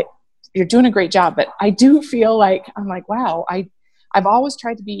 you're doing a great job. But I do feel wow, I've always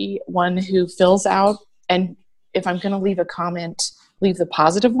tried to be one who fills out, and if I'm going to leave a comment, leave the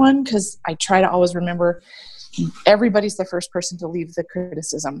positive one, because I try to always remember everybody's the first person to leave the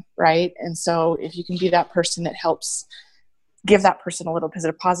criticism, right? And so if you can be that person that helps give that person a little bit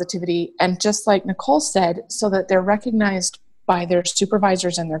of positivity, and just like Nicole said, so that they're recognized by their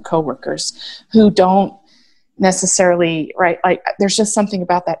supervisors and their coworkers who don't necessarily, right? There's just something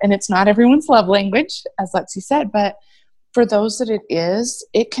about that. And it's not everyone's love language, as Lexi said, but for those that it is,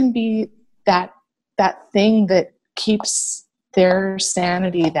 it can be that thing that keeps their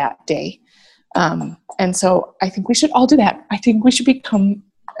sanity that day. And so I think we should all do that. I think we should become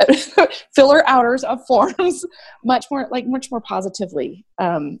filler outers of forms much more positively.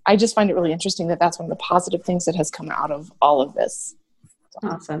 I just find it really interesting that that's one of the positive things that has come out of all of this.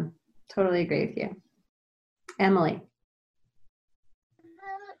 Awesome. Totally agree with you. Emily.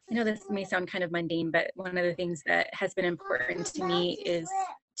 I know this may sound kind of mundane, but one of the things that has been important to me is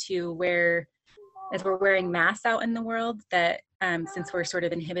as we're wearing masks out in the world, that since we're sort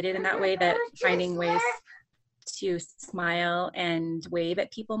of inhibited in that way, that finding ways to smile and wave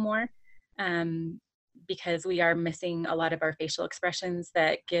at people more, because we are missing a lot of our facial expressions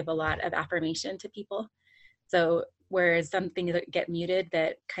that give a lot of affirmation to people. So whereas some things that get muted,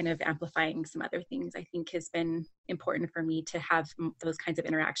 that kind of amplifying some other things, I think has been important for me to have those kinds of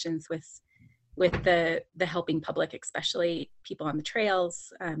interactions with the helping public, especially people on the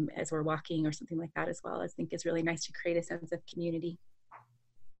trails, as we're walking or something like that as well. I think is really nice to create a sense of community.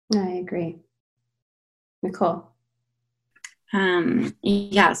 I agree. Nicole.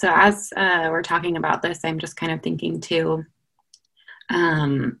 Yeah, so as we're talking about this, I'm just kind of thinking too,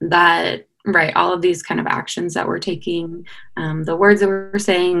 that Right. All of these kind of actions that we're taking, the words that we're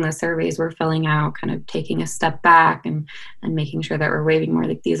saying, the surveys we're filling out, kind of taking a step back and making sure that we're waving more.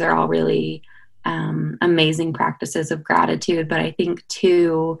 Like these are all really amazing practices of gratitude. But I think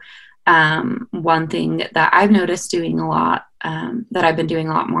too, one thing that I've noticed doing a lot, that I've been doing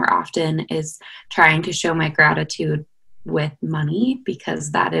a lot more often, is trying to show my gratitude with money,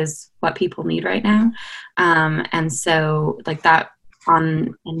 because that is what people need right now. And so like that,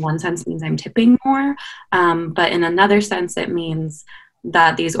 in one sense means I'm tipping more, but in another sense it means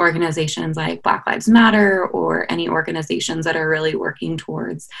that these organizations like Black Lives Matter, or any organizations that are really working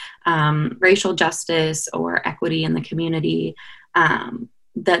towards racial justice or equity in the community,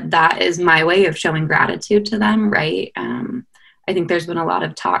 that is my way of showing gratitude to them, right? I think there's been a lot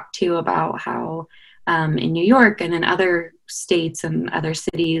of talk too about how in New York and in other states and other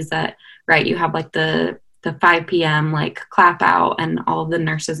cities that, right, you have like the 5 p.m. like clap out, and all the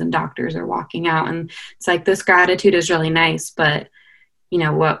nurses and doctors are walking out, and it's like, this gratitude is really nice, but you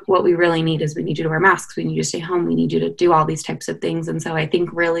know what we really need is, we need you to wear masks, we need you to stay home, we need you to do all these types of things. And so I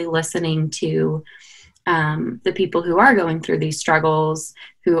think really listening to the people who are going through these struggles,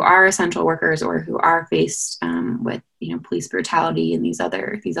 who are essential workers, or who are faced with, you know, police brutality and these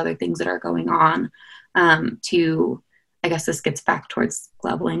other things that are going on, to, I guess this gets back towards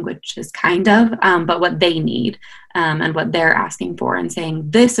love languages kind of, but what they need, and what they're asking for, and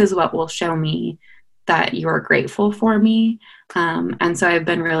saying, this is what will show me that you're grateful for me. And so I've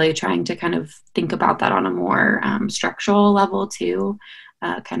been really trying to kind of think about that on a more structural level too,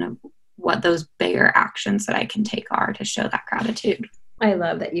 kind of what those bigger actions that I can take are to show that gratitude. I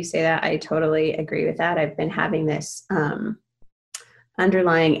love that you say that. I totally agree with that. I've been having this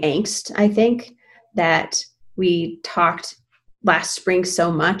underlying angst, I think, that we talked last spring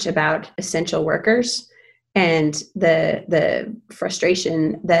so much about essential workers, and the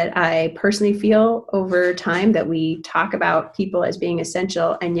frustration that I personally feel over time that we talk about people as being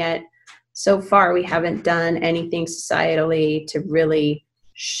essential, and yet so far we haven't done anything societally to really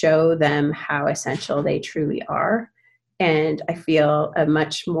show them how essential they truly are. And I feel a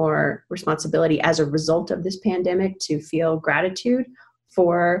much more responsibility as a result of this pandemic to feel gratitude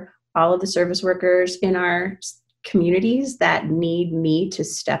for all of the service workers in our communities that need me to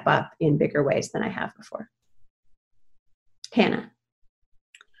step up in bigger ways than I have before. Hannah.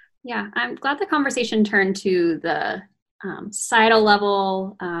 Yeah, I'm glad the conversation turned to the societal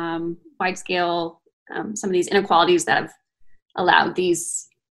level, wide scale, some of these inequalities that have allowed these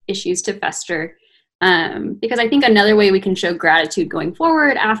issues to fester. Because I think another way we can show gratitude going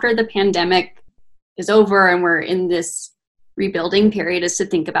forward after the pandemic is over and we're in this rebuilding period is to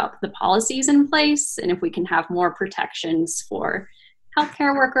think about the policies in place, and if we can have more protections for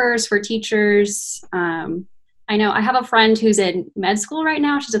healthcare workers, for teachers. I know I have a friend who's in med school right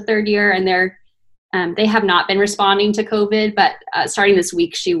now. She's a third year, and they have not been responding to COVID, but starting this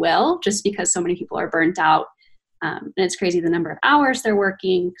week she will, just because so many people are burnt out. And it's crazy the number of hours they're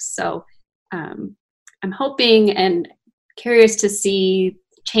working. So I'm hoping and curious to see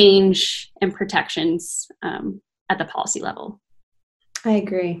change and protections at the policy level. I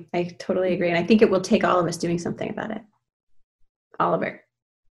agree. I totally agree. And I think it will take all of us doing something about it. Oliver.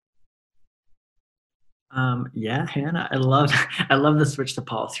 Yeah, Hannah, I love the switch to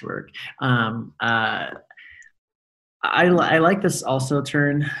policy work. I like this also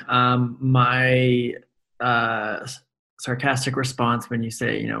turn. My sarcastic response when you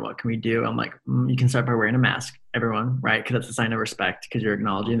say, you know, what can we do? I'm like, you can start by wearing a mask, everyone, right? Because that's a sign of respect, because you're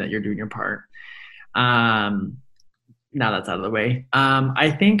acknowledging that you're doing your part. Now that's out of the way.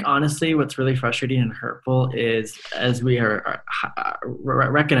 I think honestly, what's really frustrating and hurtful is, as we are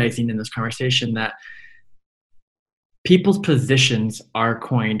recognizing in this conversation, that people's positions are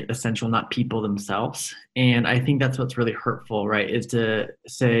coined essential, not people themselves. And I think that's what's really hurtful, right? Is to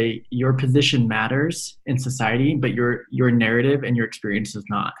say your position matters in society, but your narrative and your experience does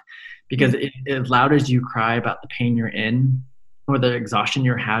not. Because as loud as you cry about the pain you're in or the exhaustion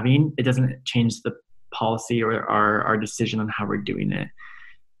you're having, it doesn't change the policy or our decision on how we're doing it,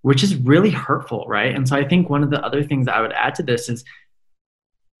 which is really hurtful, right? And so I think one of the other things I would add to this is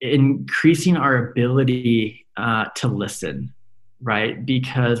increasing our ability to listen, right?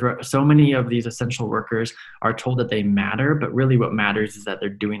 Because so many of these essential workers are told that they matter, but really what matters is that they're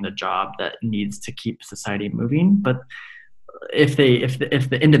doing the job that needs to keep society moving. But if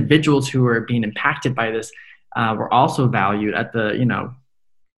the individuals who are being impacted by this were also valued at the, you know,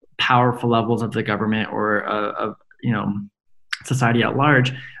 powerful levels of the government or of, you know, society at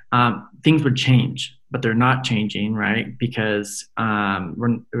large, things would change. But they're not changing, right? Because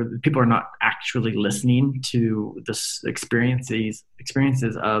people are not actually listening to the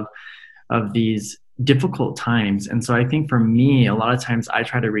experiences of of these difficult times. And so I think for me, a lot of times I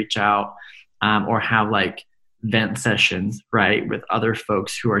try to reach out or have like vent sessions, right, with other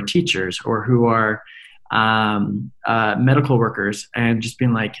folks who are teachers or who are medical workers, and just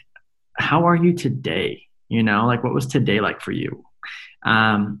being like, how are you today? You know, like, what was today like for you?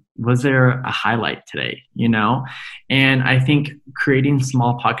 Was there a highlight today? You know? And I think creating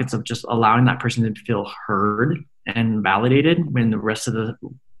small pockets of just allowing that person to feel heard and validated when the rest of the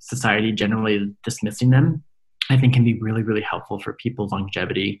society generally is dismissing them, I think can be really, really helpful for people's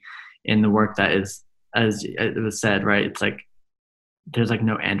longevity in the work that is, as it was said, right? It's like, there's like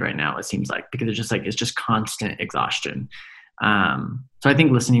no end right now, it seems like, because it's just constant exhaustion. So I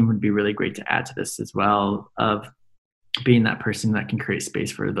think listening would be really great to add to this as well, of being that person that can create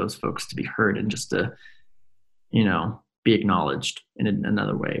space for those folks to be heard and just to, you know, be acknowledged in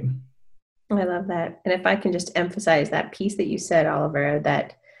another way. I love that. And if I can just emphasize that piece that you said, Oliver,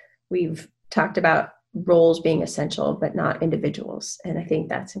 that we've talked about roles being essential, but not individuals. And I think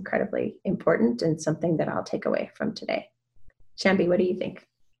that's incredibly important and something that I'll take away from today. Shambi, what do you think?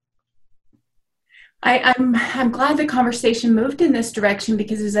 I'm glad the conversation moved in this direction,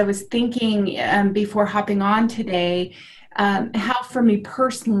 because as I was thinking before hopping on today, how for me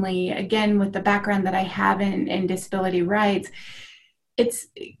personally, again, with the background that I have in disability rights, it's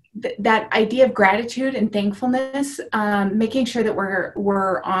that idea of gratitude and thankfulness, making sure that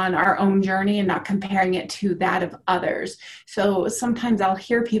we're on our own journey and not comparing it to that of others. So sometimes I'll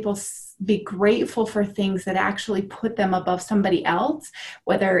hear people be grateful for things that actually put them above somebody else,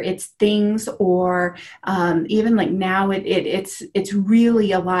 whether it's things or even like now it's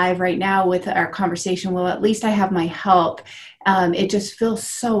really alive right now with our conversation. Well, at least I have my help. It just feels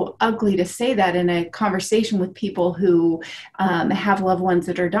so ugly to say that in a conversation with people who have loved ones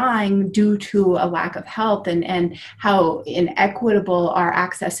that are dying due to a lack of help, and how inequitable our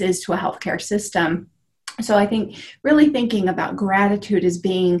access is to a healthcare system. So I think really thinking about gratitude as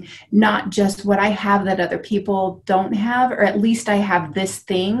being not just what I have that other people don't have, or at least I have this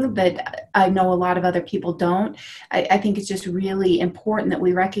thing that I know a lot of other people don't. I think it's just really important that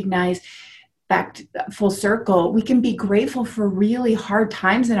we recognize, back to full circle, we can be grateful for really hard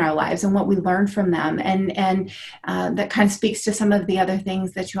times in our lives and what we learn from them. And that kind of speaks to some of the other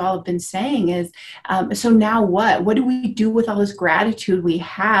things that you all have been saying is, so now what? What do we do with all this gratitude we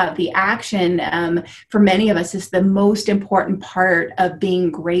have? The action, for many of us, is the most important part of being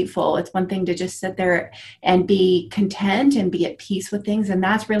grateful. It's one thing to just sit there and be content and be at peace with things, and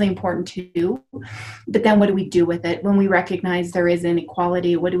that's really important too. But then what do we do with it when we recognize there is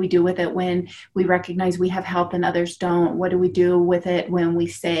inequality? What do we do with it when we recognize we have help and others don't? What do we do with it when we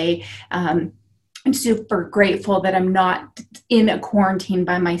say, I'm super grateful that I'm not in a quarantine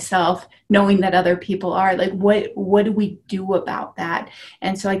by myself, knowing that other people are? Like, what do we do about that?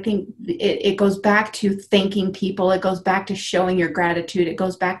 And so I think it goes back to thanking people. It goes back to showing your gratitude. It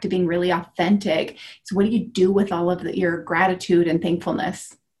goes back to being really authentic. So what do you do with all of your gratitude and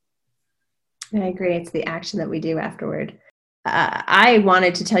thankfulness? I agree. It's the action that we do afterward. I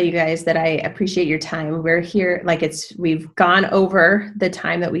wanted to tell you guys that I appreciate your time. We're here, we've gone over the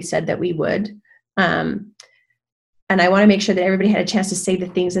time that we said that we would. And I want to make sure that everybody had a chance to say the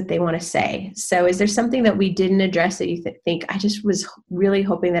things that they want to say. So is there something that we didn't address that you think, I just was really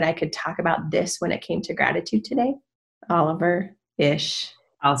hoping that I could talk about this when it came to gratitude today? Oliver, Ish.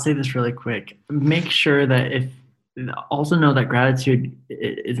 I'll say this really quick. Make sure that also know that gratitude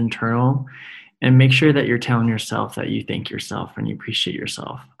is internal. And make sure that you're telling yourself that you thank yourself and you appreciate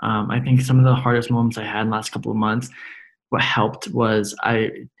yourself. I think some of the hardest moments I had in the last couple of months, what helped was I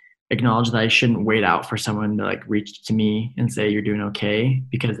acknowledged that I shouldn't wait out for someone to reach to me and say, you're doing okay,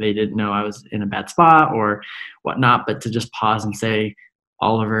 because they didn't know I was in a bad spot or whatnot, but to just pause and say,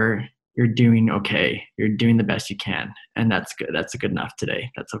 Oliver, you're doing okay. You're doing the best you can. And that's good. That's good enough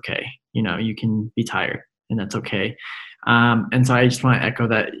today. That's okay. You know, you can be tired and that's okay. And so I just want to echo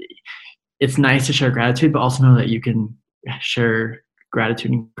that. It's nice to share gratitude, but also know that you can share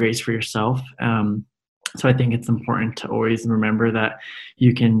gratitude and grace for yourself. So I think it's important to always remember that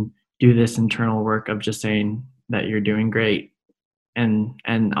you can do this internal work of just saying that you're doing great. And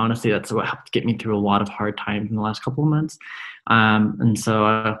honestly, that's what helped get me through a lot of hard times in the last couple of months. And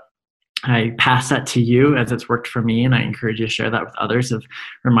so I pass that to you as it's worked for me. And I encourage you to share that with others, of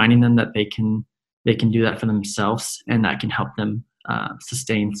reminding them that they can do that for themselves, and that can help them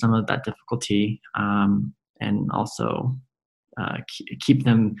sustain some of that difficulty, and also keep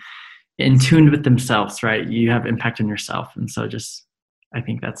them in tune with themselves, right? You have impact on yourself. And so I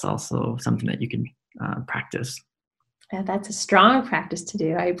think that's also something that you can practice. That's a strong practice to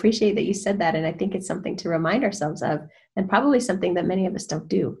do. I appreciate that you said that. And I think it's something to remind ourselves of, and probably something that many of us don't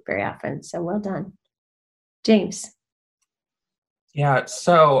do very often. So well done. James. Yeah,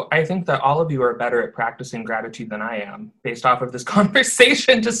 so I think that all of you are better at practicing gratitude than I am, based off of this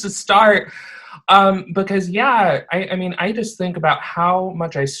conversation, just to start. Because I just think about how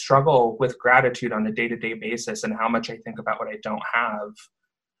much I struggle with gratitude on a day-to-day basis and how much I think about what I don't have.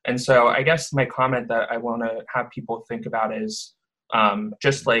 And so I guess my comment that I want to have people think about is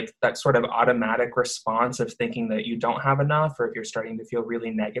just like that sort of automatic response of thinking that you don't have enough, or if you're starting to feel really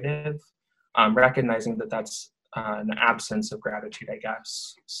negative, recognizing that that's an absence of gratitude, I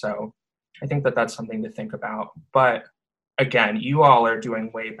guess. So I think that that's something to think about. But again, you all are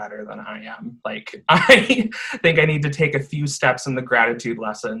doing way better than I am. Like, I think I need to take a few steps in the gratitude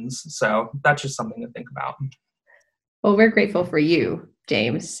lessons. So that's just something to think about. Well, we're grateful for you,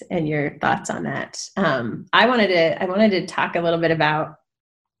 James, and your thoughts on that. I wanted to talk a little bit about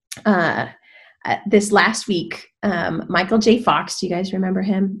this last week. Michael J. Fox, do you guys remember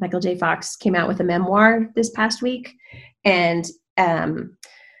him? Michael J. Fox came out with a memoir this past week, and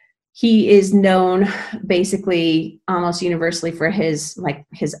he is known basically almost universally for his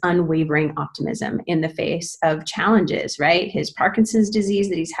unwavering optimism in the face of challenges, right? His Parkinson's disease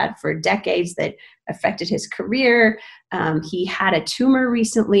that he's had for decades that affected his career. He had a tumor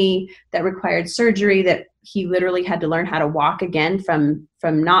recently that required surgery that he literally had to learn how to walk again from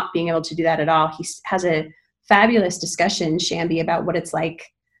not being able to do that at all. He has a fabulous discussion, Shambi, about what it's like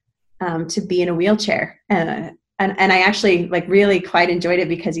to be in a wheelchair. And I actually really quite enjoyed it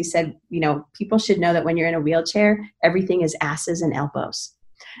because he said, people should know that when you're in a wheelchair, everything is asses and elbows.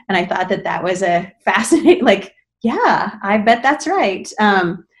 And I thought that was a fascinating, yeah, I bet that's right.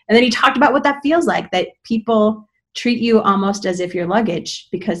 And then he talked about what that feels like, that people treat you almost as if you're luggage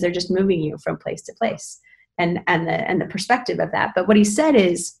because they're just moving you from place to place, and the perspective of that. But what he said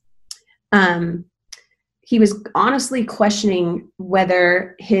is, he was honestly questioning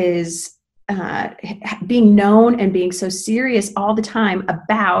whether his being known and being so serious all the time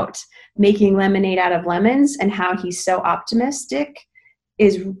about making lemonade out of lemons and how he's so optimistic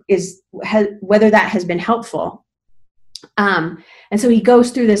whether that has been helpful. And so he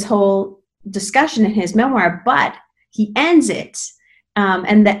goes through this whole discussion in his memoir, but he ends it.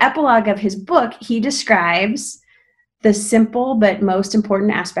 And the epilogue of his book, he describes the simple but most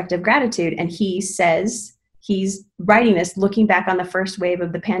important aspect of gratitude. And he says, he's writing this looking back on the first wave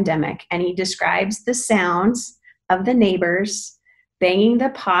of the pandemic, and he describes the sounds of the neighbors banging the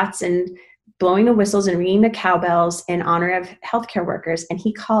pots and blowing the whistles and ringing the cowbells in honor of healthcare workers. And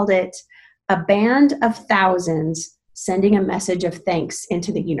he called it a band of thousands sending a message of thanks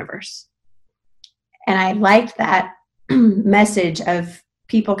into the universe. And I liked that message of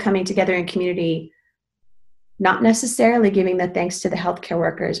people coming together in community, not necessarily giving the thanks to the healthcare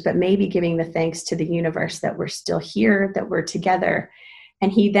workers, but maybe giving the thanks to the universe that we're still here, that we're together.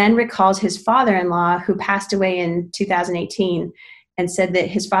 And he then recalls his father-in-law, who passed away in 2018, and said that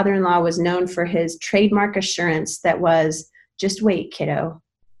his father-in-law was known for his trademark assurance that was, just wait, kiddo,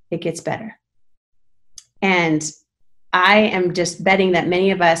 it gets better. And I am just betting that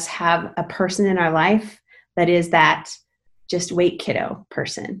many of us have a person in our life that is that just wait, kiddo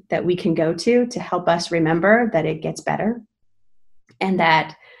person that we can go to help us remember that it gets better, and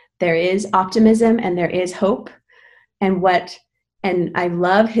that there is optimism and there is hope. And I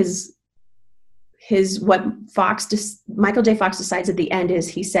love what Michael J. Fox decides at the end is,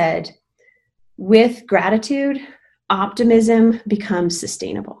 he said, with gratitude, optimism becomes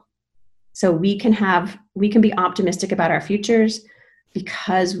sustainable. So we can be optimistic about our futures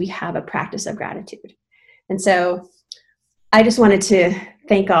because we have a practice of gratitude. And so I just wanted to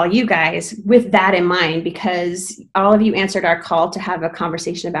thank all you guys with that in mind, because all of you answered our call to have a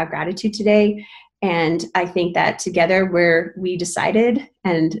conversation about gratitude today. And I think that together we decided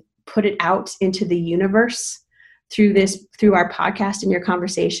and put it out into the universe through our podcast and your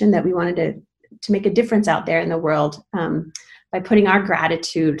conversation, that we wanted to make a difference out there in the world by putting our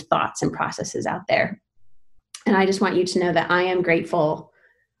gratitude thoughts and processes out there. And I just want you to know that I am grateful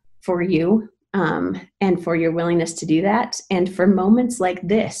for you. And for your willingness to do that, and for moments like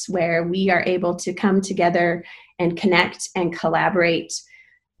this where we are able to come together and connect and collaborate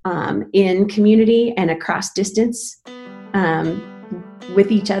in community and across distance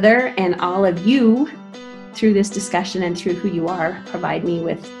with each other. And all of you, through this discussion and through who you are, provide me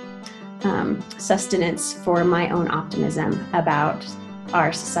with sustenance for my own optimism about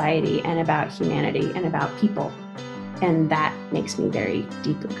our society and about humanity and about people. And that makes me very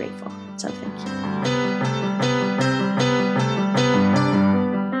deeply grateful. So thank you.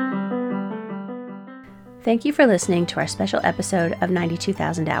 Thank you for listening to our special episode of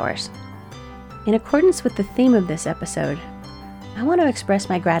 92,000 Hours. In accordance with the theme of this episode, I want to express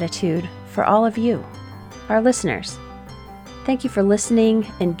my gratitude for all of you, our listeners. Thank you for listening,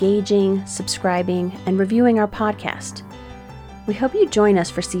 engaging, subscribing, and reviewing our podcast. We hope you join us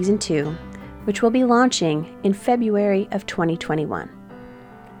for Season 2, which will be launching in February of 2021.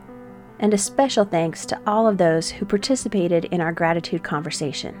 And a special thanks to all of those who participated in our gratitude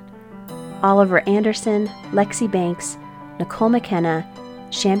conversation. Oliver Anderson, Lexi Banks, Nicole McKenna,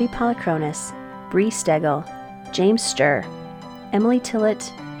 Shambi Polychronis, Bree Stegel, James Sturr, Emily Tillett,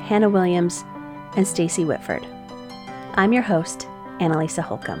 Hannah Williams, and Stacy Whitford. I'm your host, Annalisa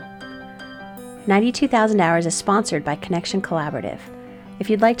Holcomb. 92,000 Hours is sponsored by Connection Collaborative. If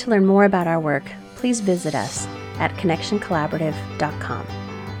you'd like to learn more about our work, please visit us at connectioncollaborative.com.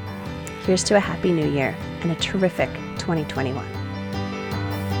 Here's to a happy new year and a terrific 2021.